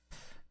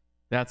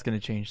 That's going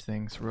to change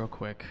things real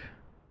quick.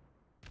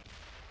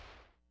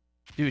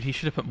 Dude, he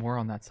should have put more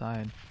on that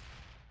side.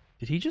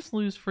 Did he just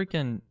lose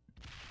freaking...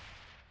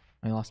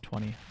 I lost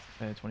 20.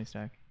 20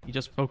 stack. He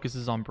just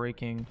focuses on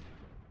breaking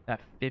that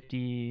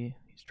 50.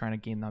 He's trying to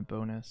gain that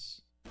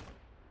bonus.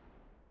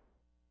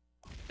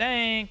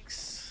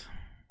 Thanks.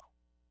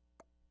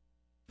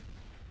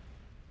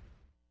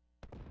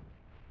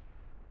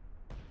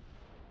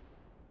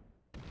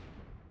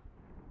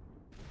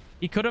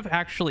 He could have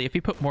actually, if he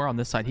put more on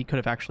this side, he could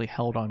have actually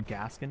held on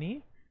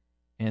Gascony,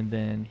 and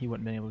then he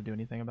wouldn't have been able to do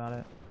anything about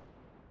it.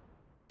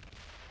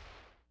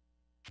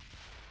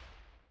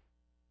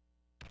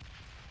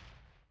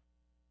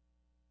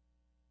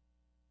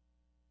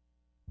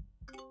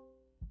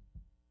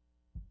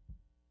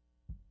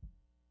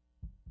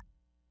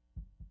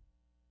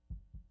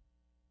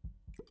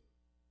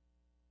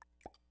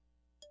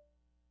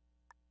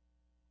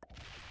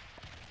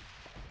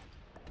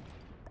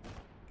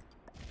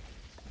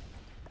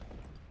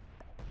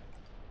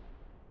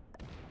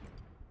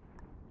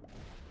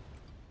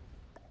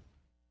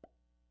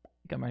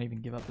 I might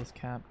even give up this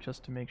cap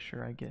just to make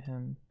sure I get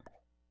him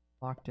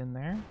locked in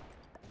there.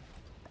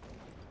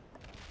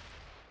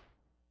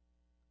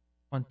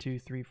 1, 2,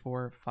 3,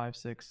 4, 5,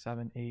 6,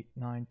 7, 8,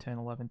 9, 10,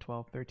 11,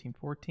 12, 13,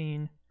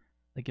 14.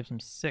 That gives him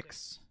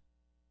 6.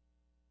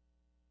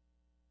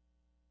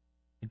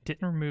 I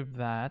didn't remove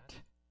that.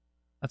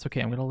 That's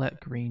okay. I'm going to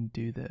let green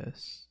do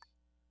this.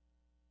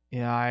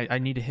 Yeah, I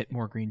need to hit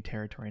more green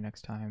territory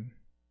next time.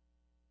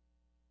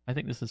 I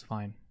think this is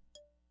fine.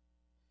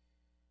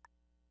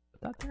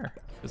 That there,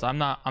 because I'm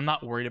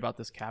not worried about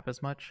this cap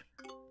as much.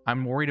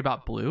 I'm worried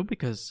about blue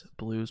because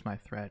blue's my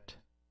threat.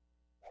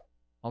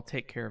 I'll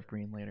take care of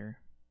green later.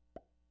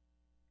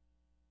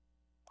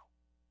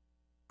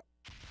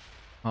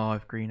 Oh,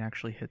 if green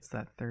actually hits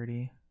that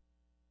 30.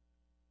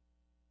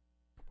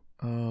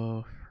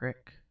 Oh,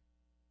 frick.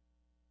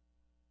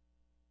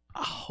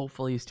 Oh,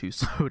 hopefully he's too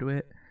slow to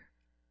it.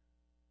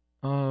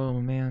 Oh,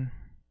 man.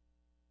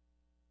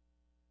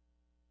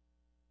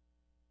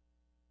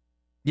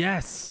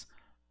 Yes!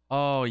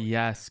 Oh,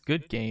 yes.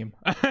 Good game.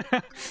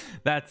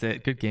 That's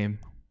it. Good game.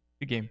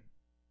 Good game.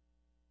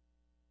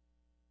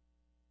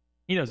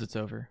 He knows it's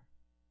over.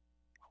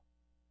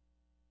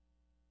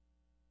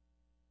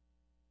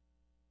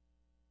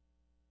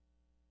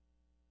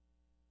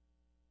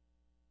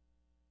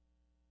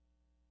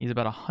 He's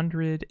about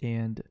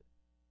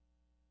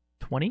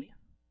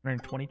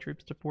 120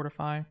 troops to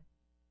fortify.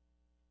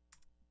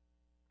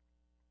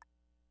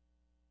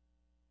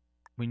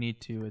 We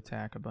need to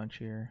attack a bunch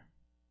here.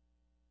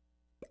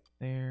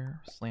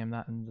 There, slam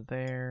that into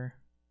there.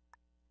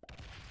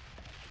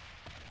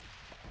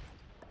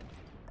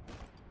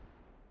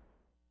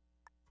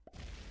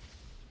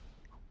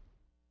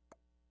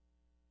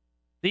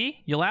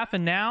 See? You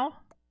laughing now?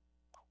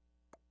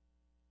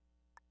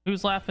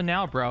 Who's laughing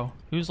now, bro?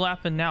 Who's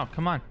laughing now?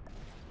 Come on.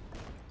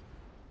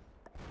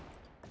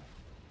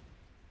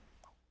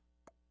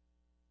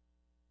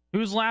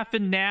 Who's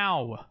laughing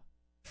now?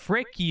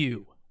 Frick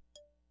you.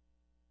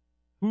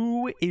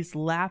 Who is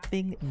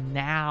laughing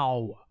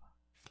now?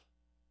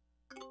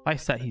 If I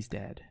set, he's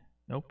dead.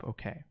 Nope.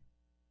 Okay.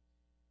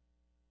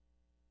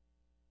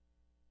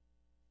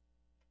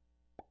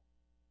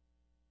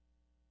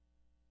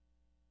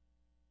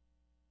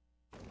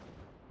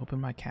 Open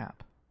my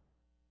cap.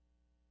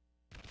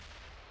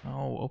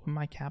 Oh, open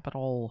my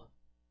capital.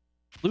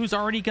 Blue's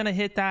already gonna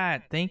hit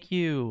that. Thank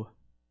you.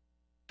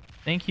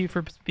 Thank you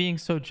for being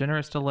so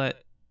generous to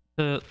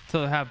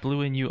have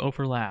blue and you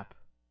overlap.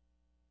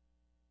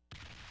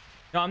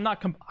 No,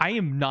 I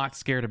am not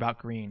scared about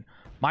green.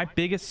 My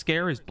biggest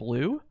scare is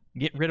blue.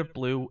 Get rid of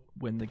blue,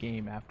 win the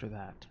game after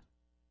that.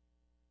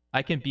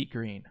 I can beat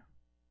green.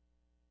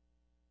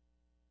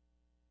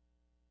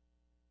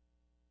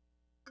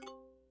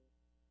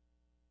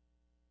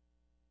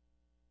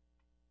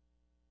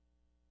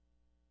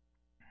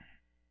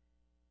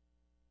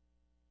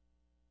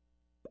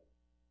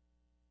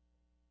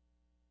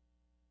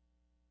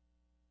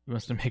 He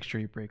wants to make sure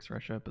he breaks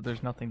Russia, but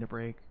there's nothing to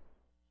break.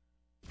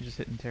 He's just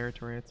hitting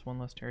territory. It's one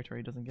less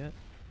territory he doesn't get.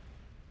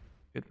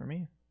 Good for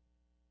me.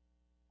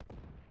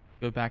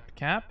 Go back to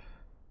cap.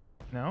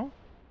 No?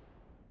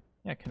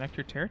 Yeah, connect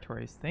your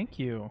territories. Thank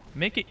you.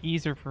 Make it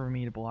easier for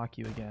me to block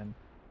you again.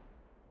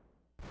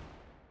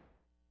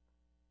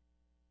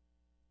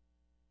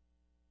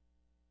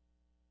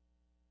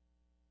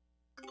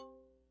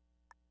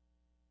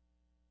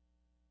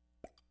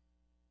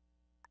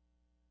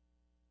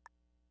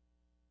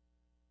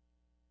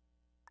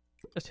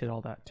 Just hit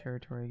all that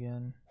territory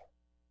again.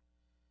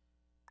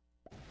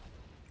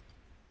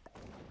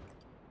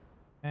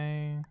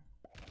 Okay.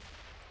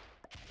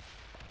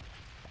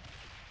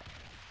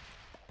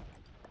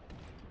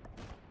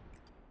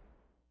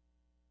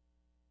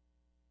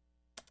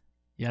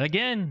 Yet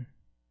again,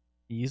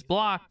 he's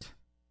blocked.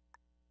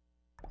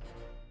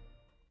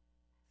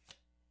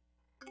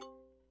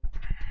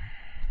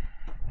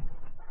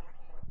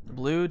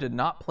 Blue did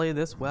not play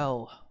this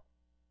well.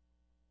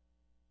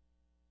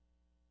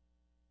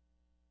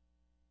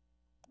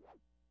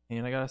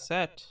 And I got a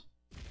set.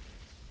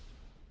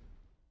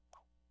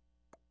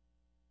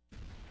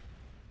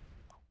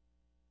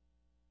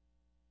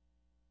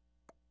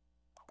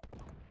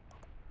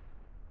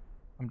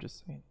 I'm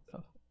just saying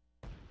stuff.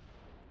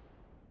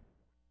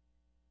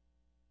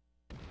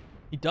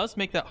 He does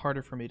make that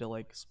harder for me to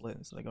like split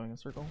instead of going in a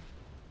circle.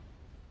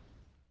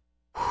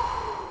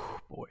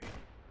 Boy.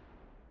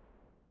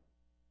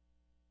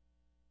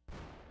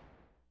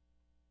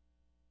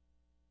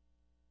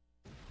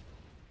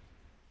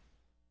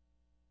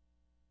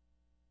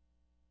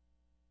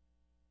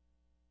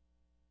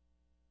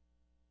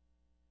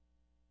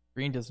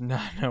 Green does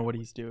not know what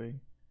he's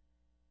doing.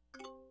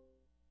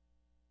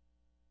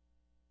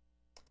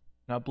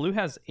 Now blue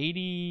has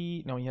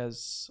 80, no, he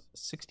has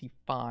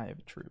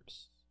 65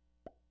 troops.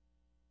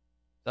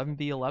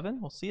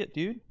 7v11, we'll see it,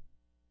 dude.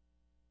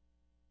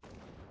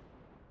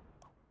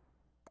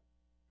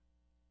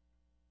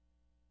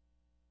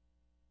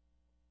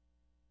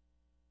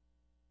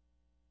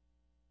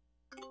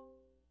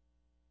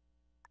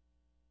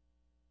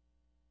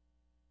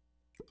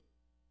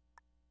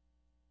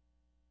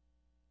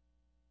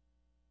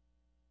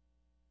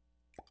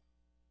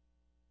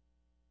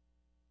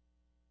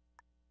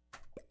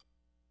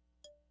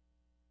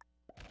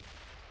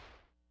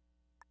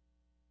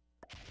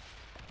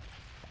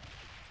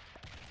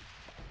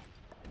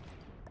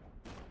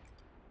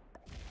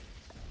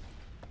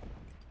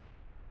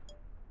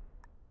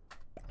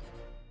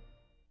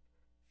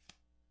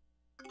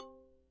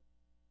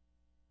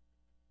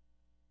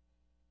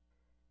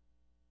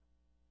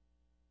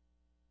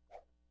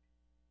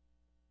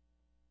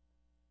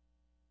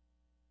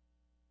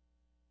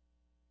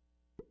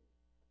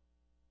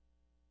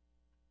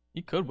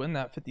 He could win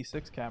that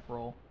 56 cap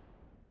roll.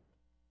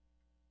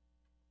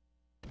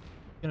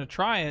 Gonna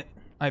try it.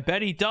 I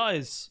bet he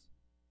does.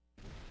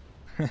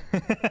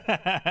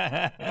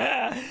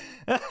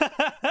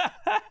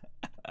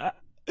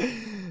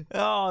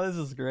 Oh, this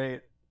is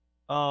great.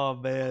 Oh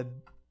man.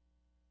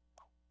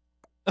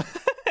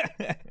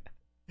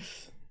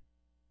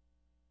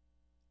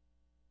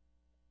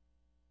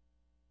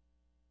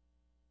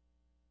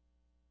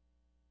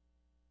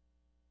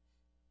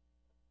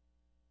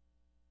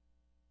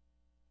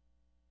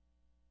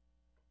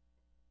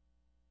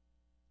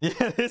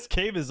 Yeah, this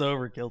game is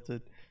over,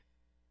 Kilted.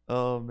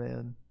 Oh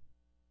man.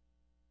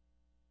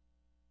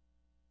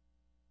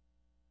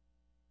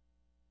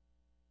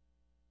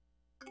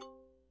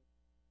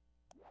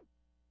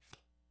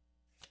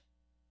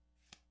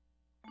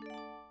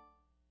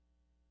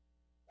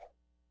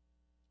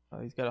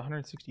 He's got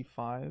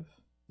 165.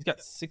 He's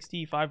got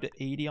 65 to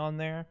 80 on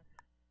there.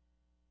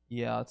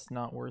 Yeah, it's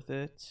not worth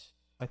it.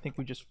 I think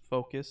we just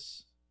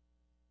focus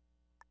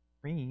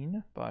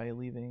green by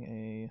leaving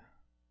a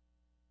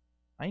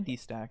 90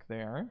 stack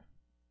there.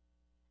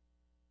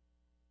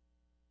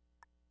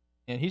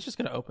 And he's just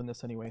going to open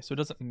this anyway, so it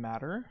doesn't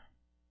matter.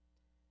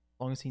 As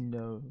long as he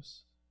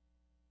knows.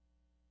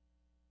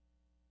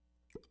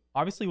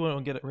 Obviously, we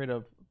won't get rid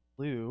of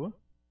blue.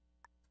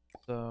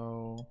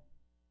 So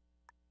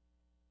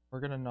we're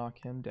going to knock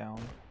him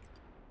down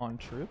on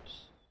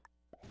troops.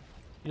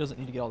 He doesn't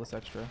need to get all this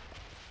extra.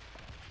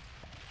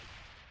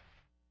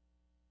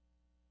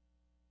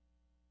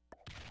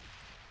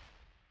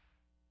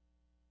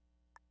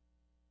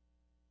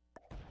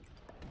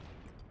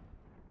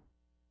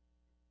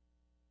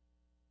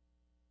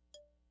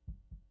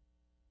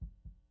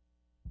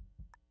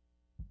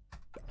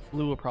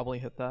 Blue will probably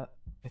hit that,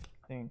 I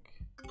think.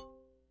 And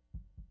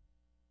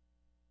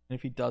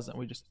if he doesn't,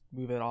 we just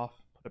move it off,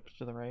 put it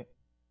to the right.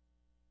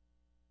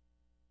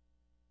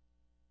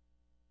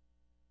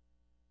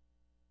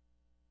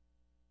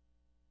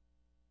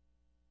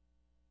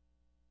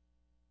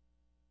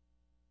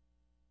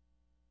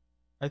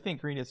 I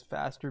think green is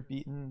faster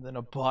beaten than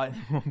a bot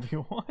in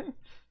 1v1.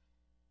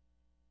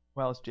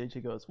 While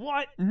JJ goes,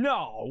 what?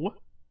 No!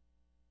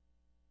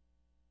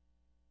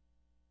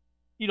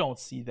 You don't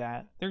see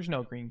that. There's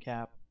no green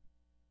cap.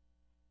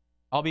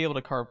 I'll be able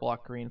to carve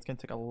block green. It's going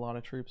to take a lot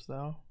of troops,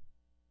 though.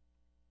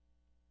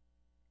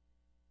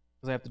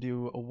 Because I have to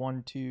do a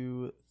 1,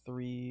 2,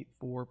 3,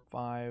 4,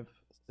 5,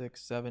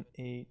 6, 7,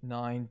 8,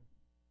 9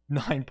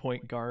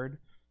 point guard.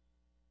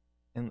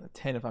 And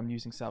 10 if I'm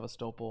using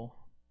Sevastopol.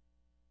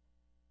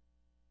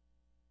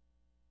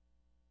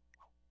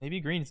 Maybe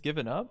green's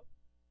given up?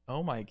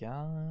 Oh my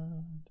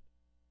god.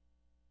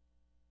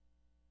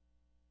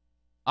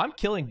 I'm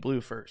killing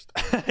blue first.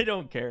 I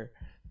don't care.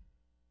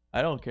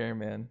 I don't care,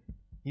 man.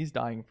 He's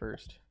dying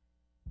first.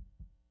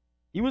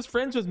 He was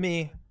friends with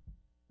me.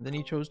 Then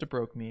he chose to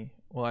broke me.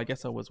 Well, I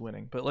guess I was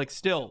winning. But, like,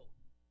 still.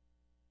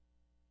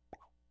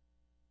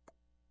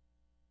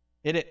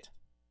 Hit it.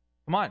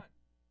 Come on.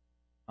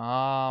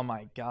 Oh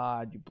my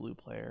god, you blue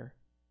player.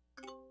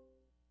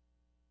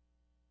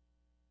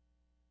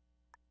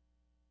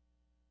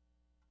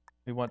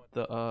 We want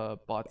the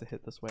bot to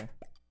hit this way.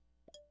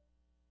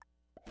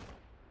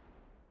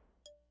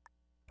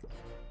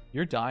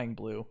 You're dying,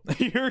 blue.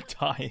 You're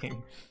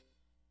dying.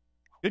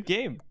 Good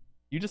game.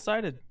 You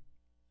decided.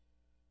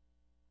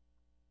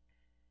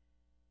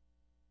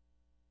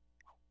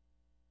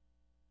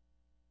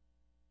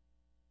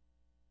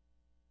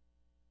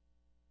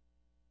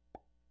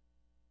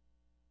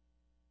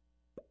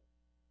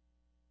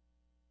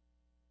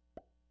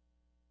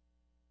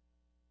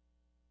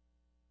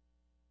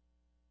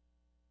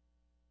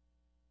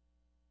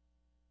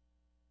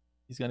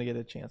 He's going to get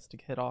a chance to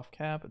hit off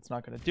cap. It's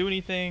not going to do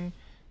anything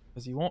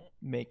because he won't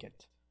make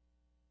it.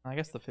 I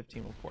guess the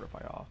 15 will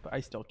fortify off, but I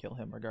still kill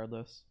him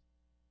regardless.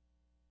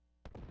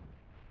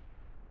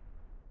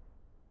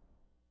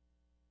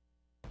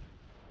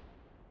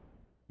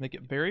 Make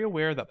it very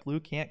aware that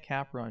blue can't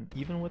cap run,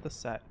 even with a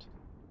set.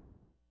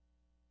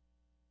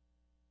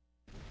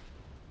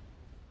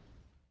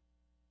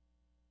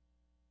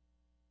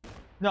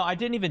 No, I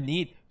didn't even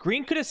need...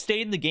 Green could have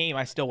stayed in the game.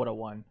 I still would have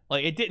won.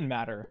 Like, it didn't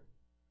matter.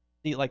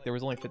 See, like, there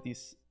was only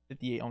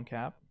 58 on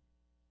cap.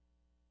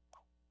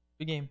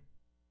 Good game.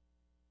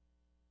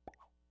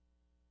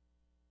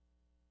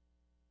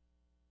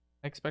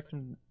 I expect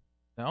him...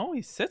 No,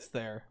 he sits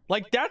there.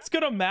 Like, that's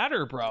gonna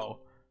matter, bro.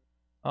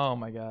 Oh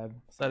my god.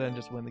 So I didn't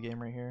just win the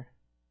game right here.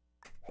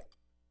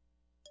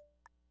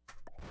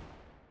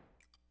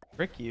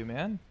 Frick you,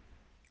 man.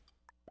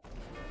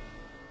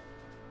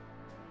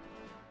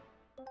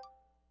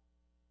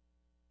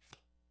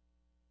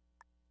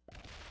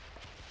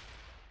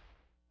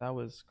 That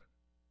was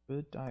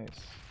good dice.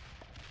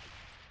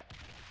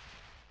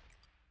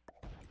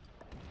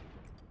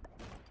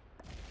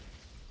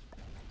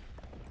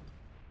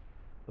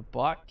 The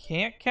bot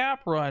can't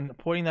cap run. I'm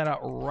pointing that out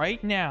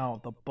right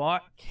now. The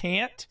bot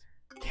can't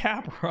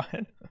cap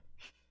run.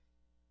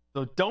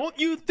 So don't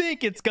you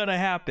think it's gonna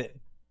happen.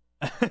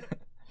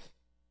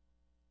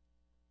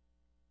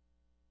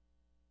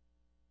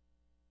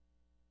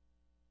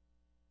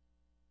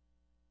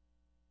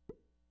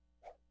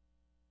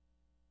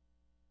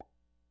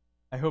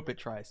 I hope it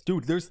tries.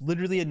 Dude, there's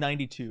literally a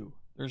 92.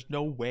 There's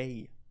no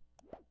way.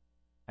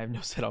 I have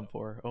no setup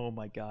for. Oh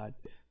my god.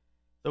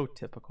 So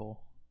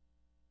typical.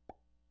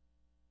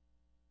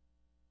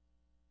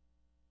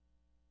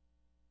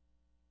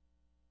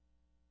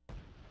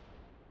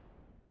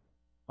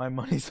 My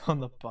money's on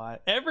the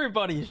bot.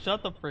 Everybody,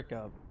 shut the frick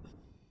up.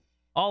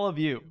 All of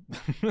you.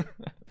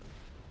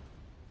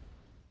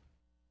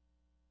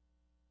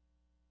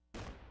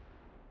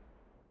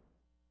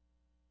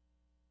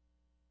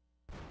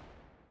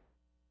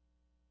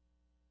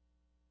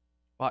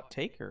 Bot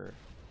taker.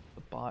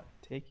 The bot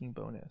taking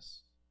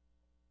bonus.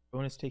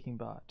 Bonus taking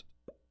bot.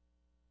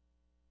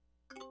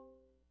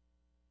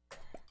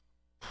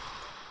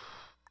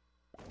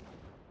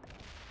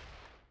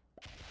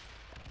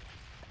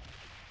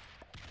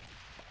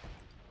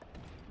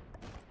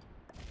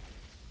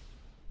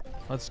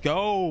 Let's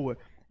go.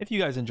 If you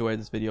guys enjoyed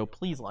this video,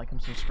 please like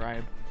and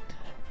subscribe.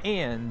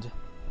 And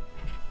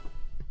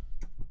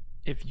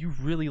if you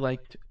really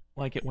like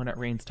it when it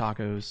rains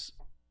tacos,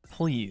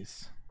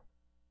 please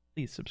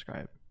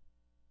subscribe.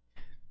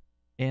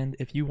 And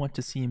if you want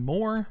to see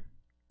more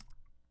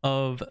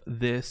of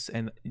this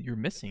and you're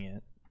missing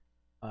it,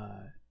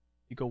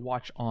 you go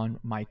watch on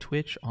my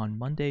Twitch on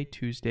Monday,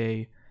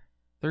 Tuesday,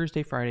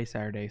 Thursday, Friday,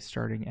 Saturday,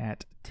 starting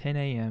at 10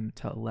 a.m.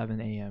 to 11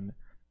 a.m.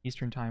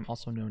 Eastern Time,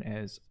 also known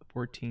as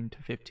 14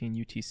 to 15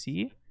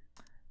 UTC.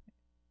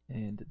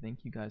 And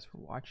thank you guys for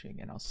watching,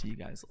 and I'll see you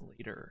guys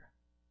later.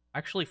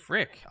 Actually,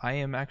 frick, I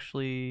am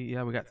actually,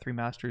 yeah, we got 3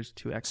 masters,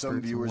 2 experts.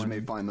 Some viewers may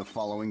find the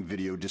following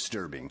video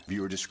disturbing.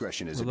 Viewer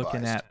discretion is advised. We're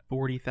looking at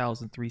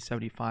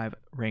 40,375,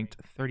 ranked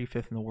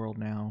 35th in the world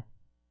now.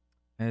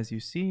 As you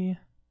see,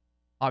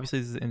 obviously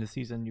this is the end of the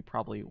season. You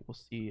probably will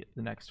see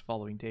the next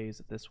following days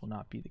that this will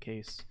not be the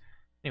case.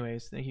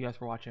 Anyways, thank you guys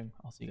for watching.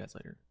 I'll see you guys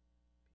later.